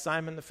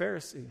Simon the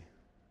Pharisee,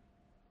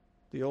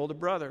 the older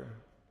brother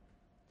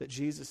that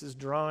Jesus is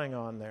drawing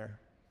on there.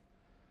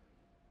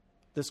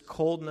 This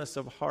coldness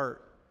of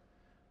heart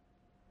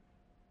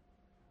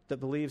that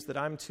believes that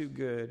I'm too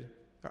good,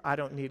 or I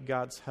don't need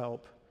God's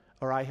help,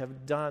 or I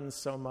have done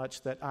so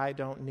much that I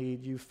don't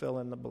need you fill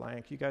in the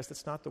blank. You guys,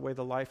 that's not the way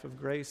the life of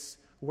grace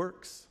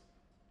works.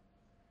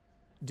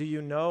 Do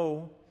you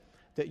know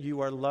that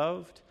you are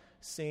loved,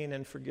 seen,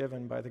 and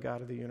forgiven by the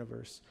God of the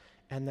universe,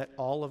 and that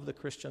all of the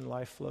Christian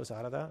life flows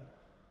out of that?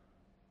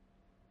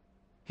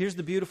 Here's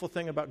the beautiful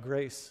thing about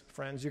grace,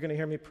 friends. You're going to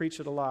hear me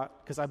preach it a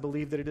lot because I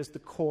believe that it is the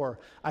core.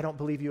 I don't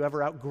believe you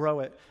ever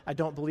outgrow it. I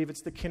don't believe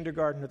it's the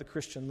kindergarten of the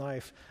Christian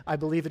life. I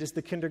believe it is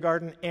the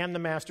kindergarten and the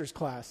master's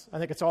class. I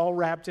think it's all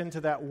wrapped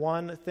into that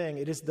one thing.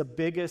 It is the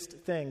biggest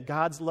thing.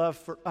 God's love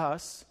for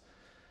us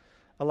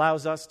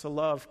allows us to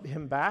love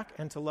him back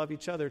and to love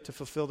each other to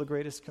fulfill the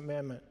greatest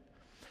commandment.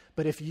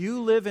 But if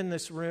you live in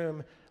this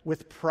room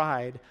with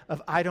pride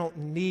of, I don't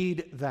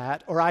need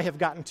that, or I have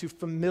gotten too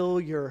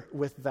familiar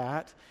with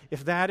that,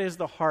 if that is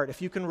the heart,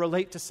 if you can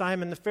relate to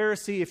Simon the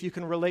Pharisee, if you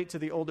can relate to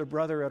the older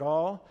brother at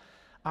all,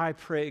 I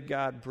pray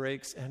God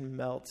breaks and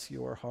melts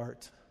your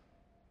heart.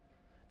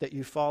 That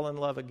you fall in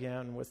love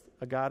again with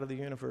a God of the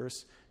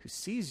universe who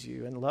sees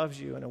you and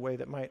loves you in a way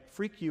that might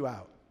freak you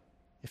out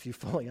if you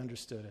fully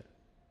understood it.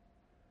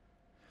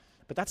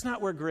 But that's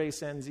not where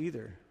grace ends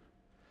either.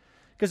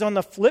 Because on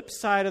the flip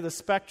side of the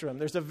spectrum,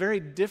 there's a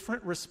very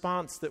different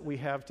response that we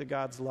have to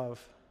God's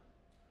love.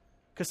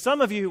 Because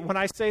some of you, when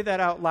I say that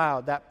out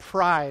loud, that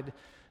pride,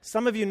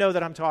 some of you know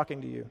that I'm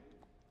talking to you.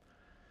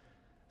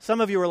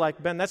 Some of you are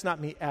like, Ben, that's not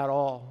me at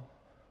all.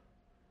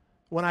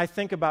 When I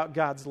think about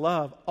God's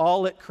love,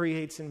 all it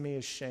creates in me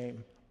is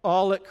shame.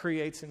 All it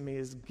creates in me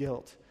is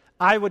guilt.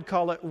 I would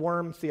call it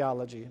worm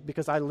theology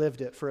because I lived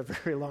it for a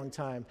very long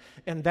time.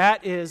 And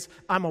that is,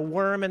 I'm a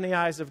worm in the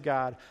eyes of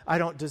God. I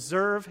don't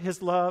deserve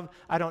his love.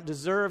 I don't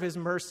deserve his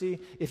mercy.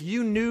 If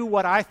you knew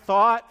what I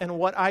thought and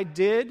what I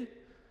did,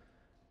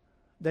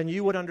 then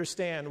you would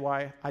understand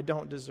why I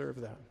don't deserve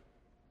that.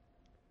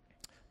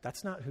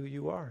 That's not who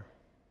you are.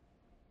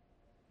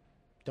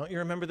 Don't you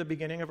remember the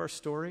beginning of our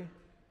story?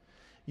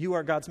 You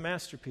are God's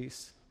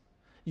masterpiece.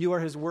 You are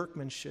his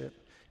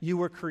workmanship. You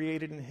were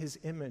created in his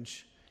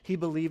image. He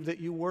believed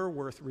that you were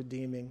worth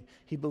redeeming.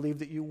 He believed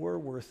that you were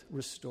worth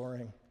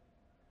restoring.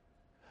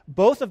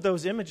 Both of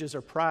those images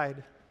are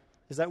pride.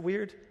 Is that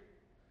weird?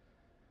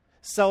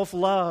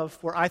 Self-love,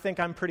 where I think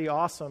I'm pretty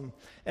awesome,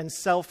 and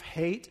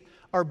self-hate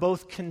are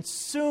both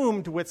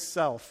consumed with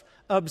self,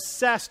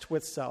 obsessed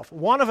with self.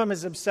 One of them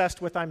is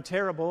obsessed with I'm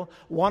terrible.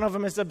 One of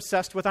them is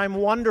obsessed with I'm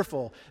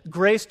wonderful.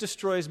 Grace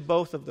destroys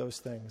both of those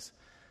things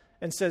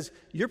and says,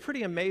 you're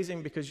pretty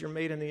amazing because you're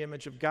made in the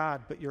image of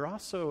God, but you're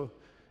also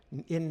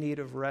in need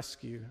of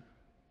rescue.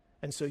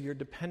 And so you're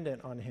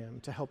dependent on him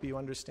to help you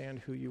understand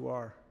who you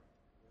are.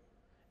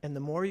 And the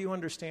more you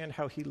understand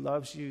how he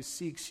loves you,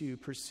 seeks you,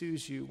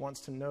 pursues you, wants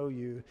to know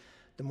you,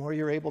 the more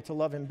you're able to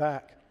love him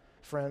back.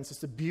 Friends,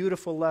 it's a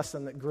beautiful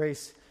lesson that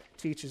grace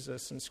teaches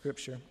us in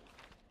Scripture.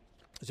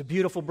 There's a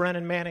beautiful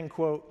Brennan Manning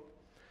quote,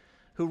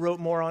 who wrote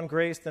more on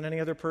grace than any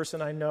other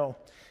person I know.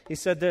 He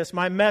said this,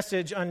 my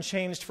message,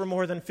 unchanged for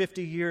more than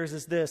 50 years,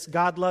 is this: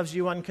 God loves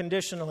you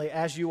unconditionally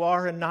as you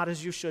are and not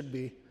as you should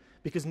be,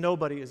 because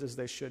nobody is as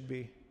they should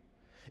be.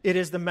 It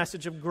is the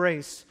message of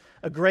grace,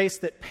 a grace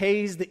that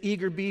pays the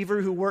eager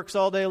beaver who works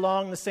all day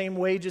long the same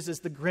wages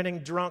as the grinning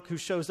drunk who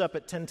shows up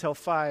at 10 till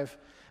 5.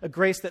 A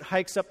grace that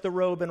hikes up the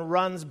robe and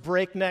runs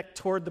breakneck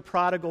toward the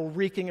prodigal,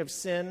 reeking of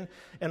sin,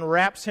 and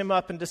wraps him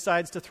up and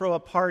decides to throw a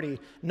party.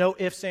 No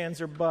ifs, ands,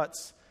 or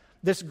buts.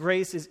 This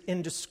grace is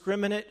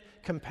indiscriminate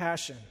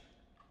compassion.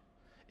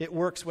 It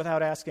works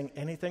without asking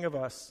anything of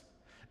us.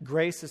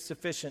 Grace is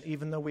sufficient,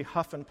 even though we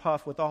huff and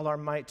puff with all our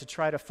might to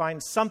try to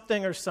find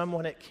something or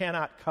someone it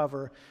cannot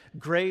cover.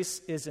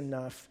 Grace is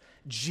enough.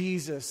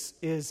 Jesus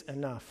is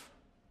enough.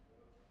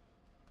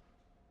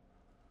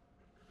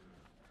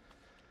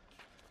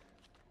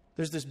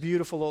 There's this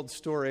beautiful old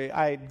story.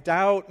 I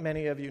doubt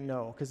many of you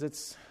know,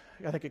 because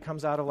I think it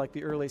comes out of like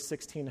the early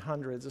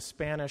 1600s. A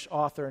Spanish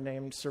author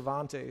named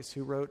Cervantes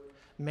who wrote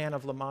Man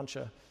of La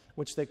Mancha,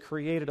 which they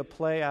created a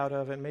play out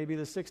of in maybe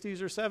the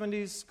 60s or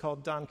 70s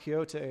called Don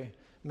Quixote,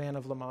 Man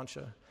of La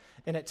Mancha.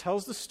 And it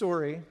tells the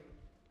story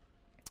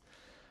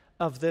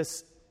of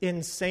this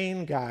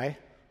insane guy,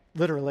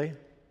 literally,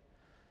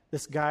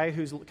 this guy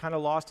who's kind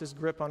of lost his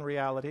grip on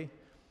reality.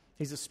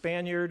 He's a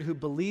Spaniard who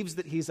believes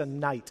that he's a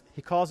knight.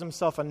 He calls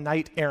himself a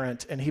knight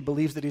errant, and he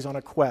believes that he's on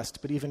a quest,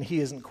 but even he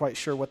isn't quite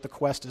sure what the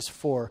quest is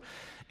for.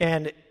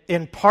 And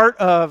in part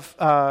of,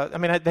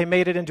 they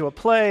made it into a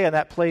play, and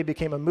that play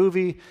became a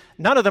movie.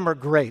 None of them are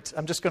great.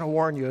 I'm just going to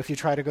warn you if you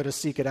try to go to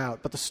seek it out.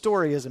 But the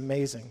story is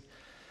amazing.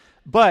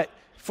 But,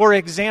 for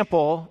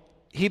example,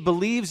 he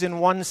believes in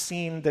one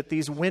scene that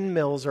these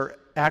windmills are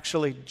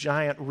actually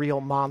giant real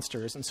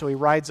monsters. And so he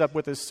rides up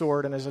with his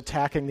sword and is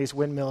attacking these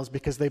windmills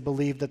because they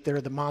believe that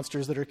they're the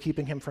monsters that are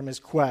keeping him from his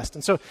quest.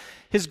 And so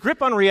his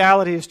grip on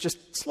reality is just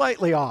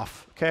slightly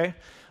off, okay?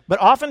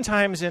 But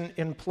oftentimes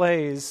in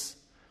plays,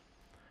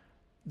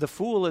 the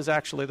fool is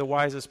actually the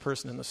wisest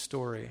person in the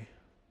story.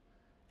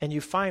 And you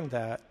find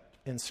that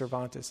in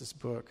Cervantes'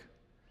 book.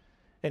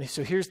 And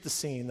so here's the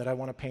scene that I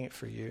want to paint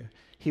for you.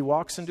 He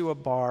walks into a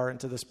bar,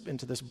 into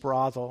this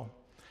brothel,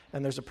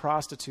 and there's a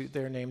prostitute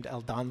there named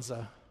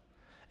Aldanza.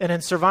 And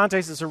in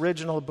Cervantes'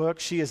 original book,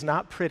 she is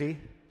not pretty.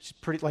 She's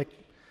pretty, like,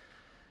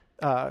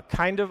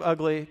 kind of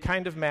ugly,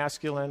 kind of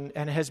masculine,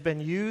 and has been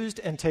used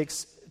and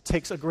takes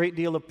a great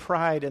deal of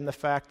pride in the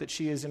fact that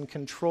she is in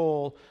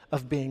control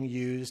of being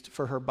used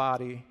for her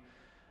body,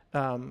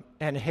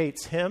 and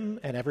hates him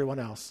and everyone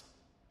else.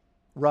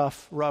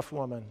 Rough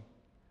woman.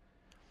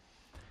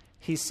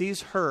 He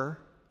sees her,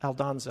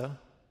 Aldonza,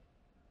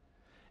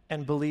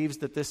 and believes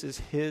that this is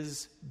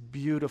his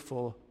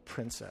beautiful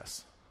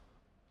princess.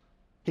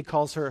 He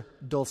calls her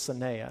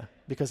Dulcinea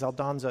because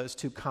Aldonza is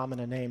too common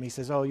a name. He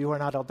says, "Oh, you are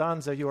not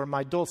Aldonza, you are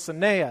my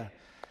Dulcinea."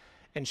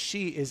 And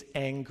she is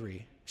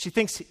angry. She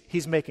thinks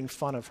he's making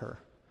fun of her.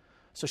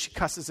 So she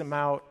cusses him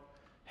out,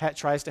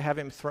 tries to have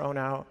him thrown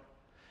out,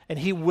 and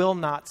he will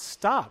not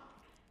stop.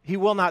 He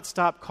will not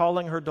stop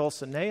calling her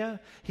Dulcinea.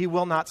 He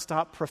will not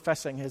stop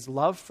professing his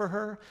love for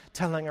her,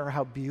 telling her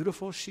how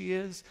beautiful she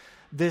is.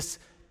 This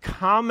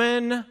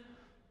common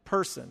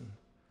person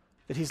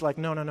that he's like,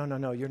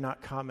 no, you're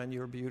not common,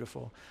 you're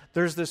beautiful.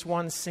 There's this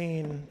one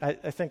scene, I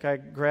think I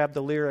grabbed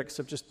the lyrics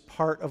of just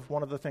part of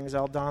one of the things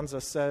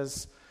Aldonza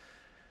says.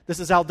 This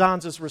is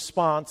Aldonza's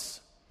response.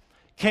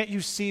 "Can't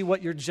you see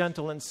what your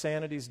gentle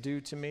insanities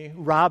do to me?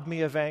 Rob me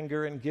of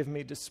anger and give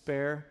me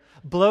despair.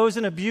 Blows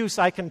and abuse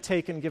I can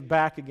take and give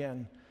back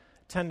again.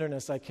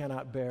 Tenderness I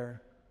cannot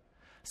bear.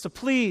 So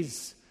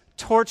please,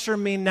 torture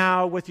me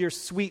now with your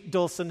sweet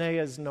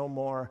Dulcineas no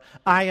more.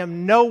 I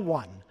am no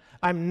one.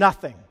 I'm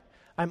nothing.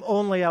 I'm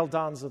only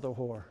Aldonza the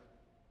whore."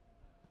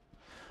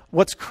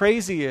 What's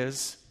crazy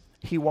is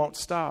he won't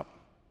stop.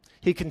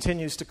 He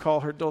continues to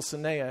call her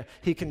Dulcinea.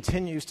 He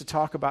continues to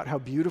talk about how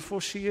beautiful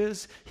she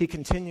is. He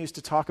continues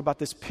to talk about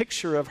this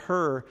picture of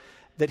her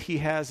that he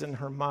has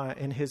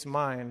in his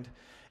mind.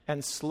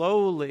 And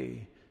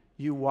slowly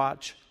you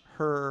watch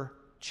her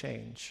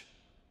change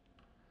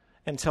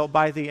until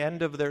by the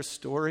end of their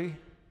story,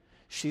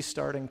 she's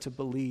starting to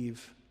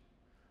believe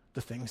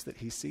the things that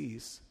he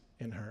sees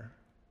in her.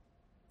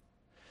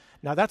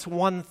 Now, that's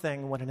one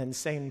thing when an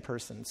insane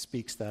person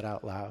speaks that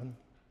out loud.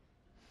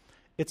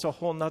 It's a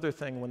whole nother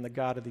thing when the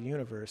God of the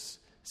universe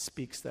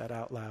speaks that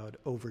out loud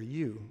over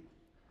you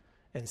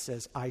and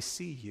says, "I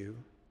see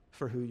you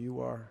for who you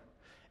are,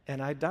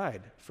 and I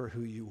died for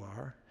who you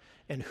are,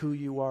 and who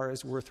you are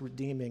is worth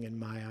redeeming in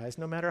my eyes,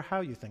 no matter how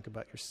you think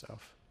about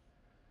yourself."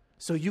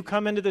 So you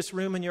come into this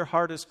room and your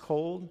heart is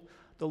cold,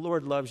 the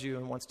Lord loves you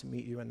and wants to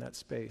meet you in that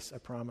space, I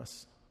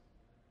promise.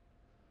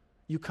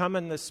 You come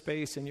in this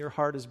space and your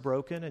heart is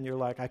broken and you're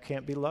like, "I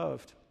can't be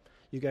loved."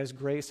 You guys,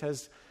 grace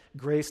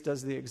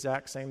does the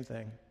exact same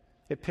thing.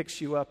 It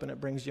picks you up and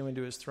it brings you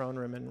into his throne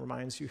room and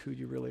reminds you who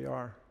you really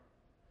are.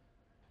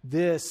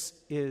 This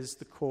is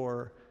the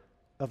core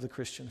of the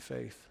Christian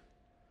faith.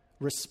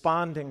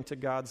 Responding to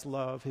God's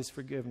love, his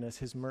forgiveness,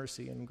 his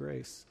mercy, and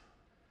grace.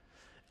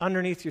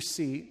 Underneath your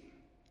seat,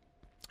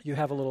 you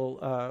have a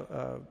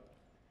little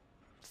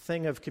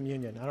thing of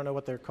communion. I don't know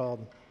what they're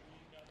called.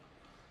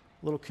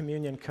 Little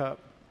communion cup.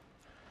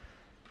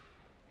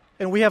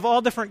 And we have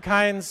all different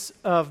kinds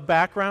of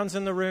backgrounds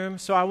in the room,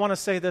 so I want to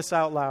say this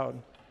out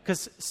loud.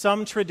 Because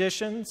some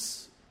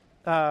traditions,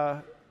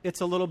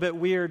 it's a little bit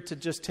weird to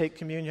just take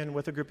communion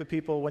with a group of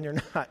people when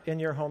you're not in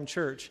your home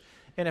church.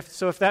 And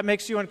if that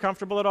makes you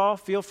uncomfortable at all,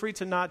 feel free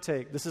to not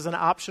take. This is an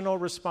optional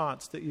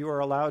response that you are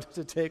allowed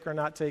to take or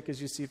not take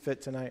as you see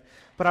fit tonight.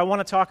 But I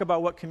want to talk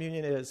about what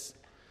communion is.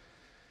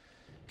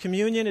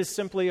 Communion is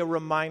simply a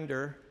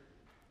reminder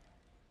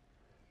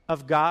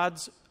of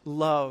God's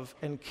love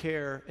and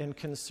care and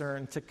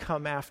concern to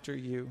come after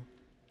you.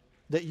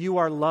 That you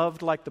are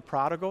loved like the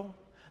prodigal,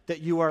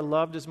 that you are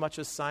loved as much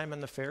as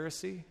Simon the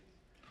Pharisee.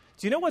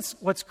 Do you know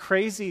what's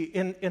crazy?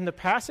 In the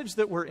passage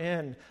that we're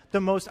in,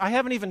 I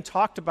haven't even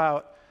talked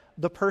about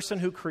the person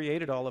who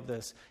created all of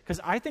this, because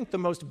I think the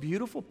most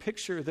beautiful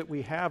picture that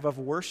we have of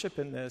worship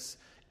in this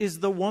is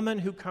the woman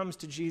who comes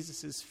to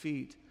Jesus'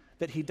 feet,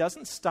 that he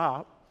doesn't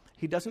stop,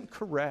 he doesn't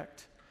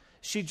correct,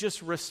 she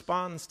just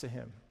responds to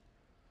him.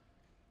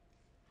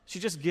 She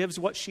just gives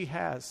what she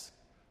has,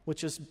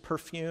 which is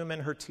perfume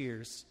and her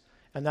tears.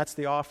 And that's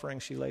the offering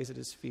she lays at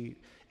his feet.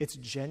 It's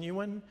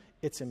genuine,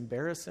 it's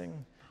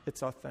embarrassing,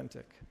 it's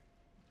authentic.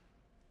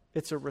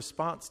 It's a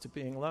response to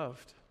being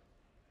loved.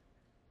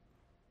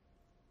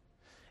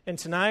 And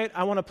tonight,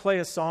 I want to play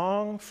a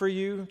song for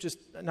you, just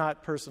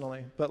not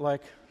personally, but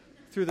like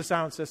through the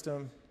sound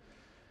system.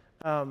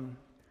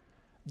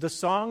 The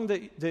song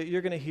that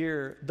you're going to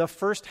hear, the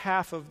first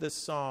half of this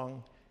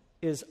song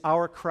is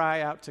our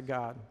cry out to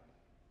God.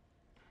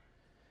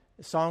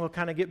 The song will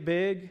kind of get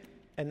big,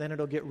 and then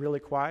it'll get really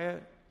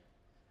quiet.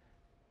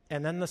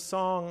 And then the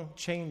song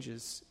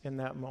changes in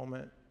that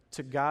moment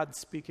to God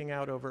speaking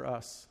out over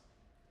us,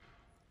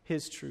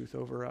 his truth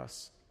over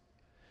us.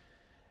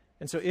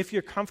 And so if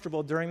you're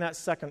comfortable during that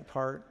second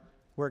part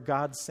where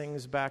God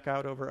sings back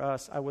out over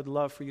us, I would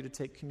love for you to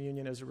take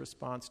communion as a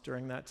response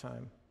during that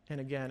time. And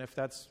again, if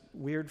that's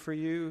weird for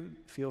you,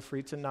 feel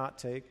free to not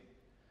take.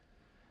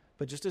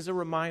 But just as a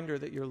reminder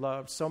that you're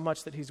loved so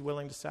much that he's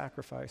willing to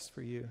sacrifice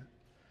for you.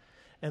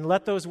 And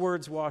let those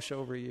words wash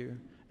over you.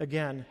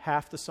 Again,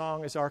 half the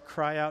song is our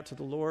cry out to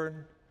the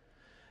Lord,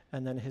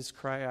 and then his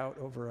cry out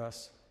over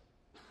us.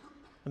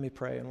 Let me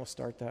pray and we'll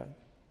start that.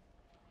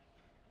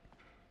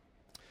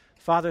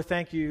 Father,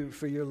 thank you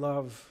for your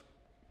love.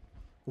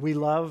 We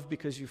love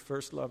because you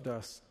first loved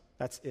us.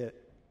 That's it.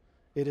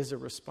 It is a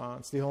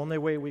response. The only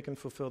way we can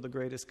fulfill the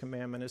greatest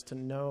commandment is to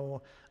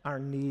know our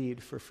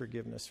need for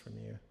forgiveness from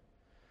you.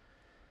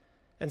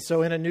 And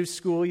so in a new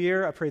school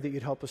year, I pray that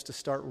you'd help us to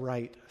start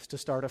right, to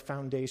start a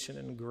foundation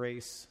in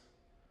grace.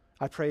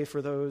 I pray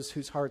for those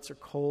whose hearts are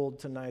cold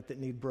tonight that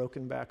need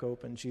broken back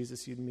open.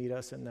 Jesus, you'd meet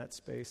us in that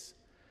space.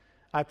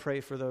 I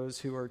pray for those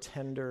who are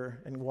tender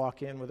and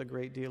walk in with a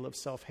great deal of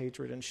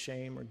self-hatred and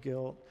shame or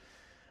guilt,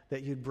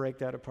 that you'd break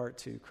that apart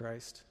too,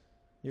 Christ.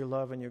 Your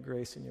love and your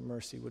grace and your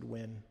mercy would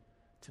win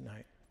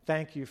tonight.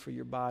 Thank you for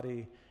your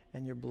body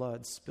and your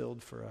blood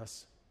spilled for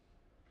us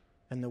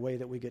and the way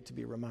that we get to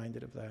be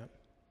reminded of that.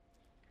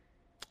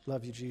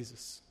 Love you,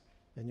 Jesus.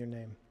 In your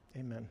name,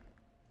 amen.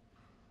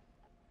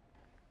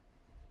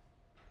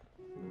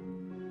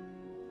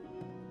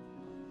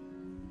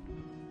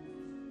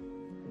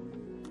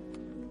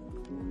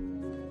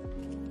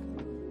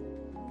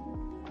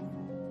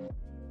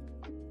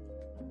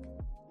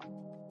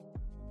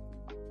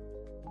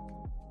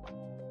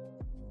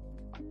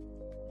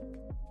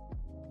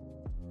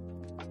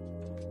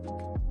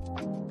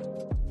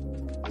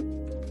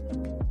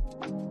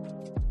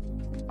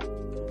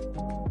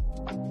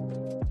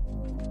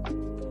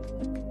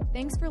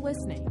 Thanks for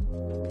listening.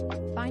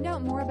 Find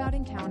out more about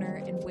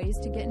Encounter and ways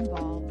to get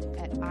involved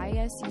at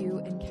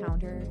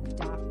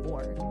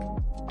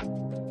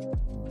isuencounter.org.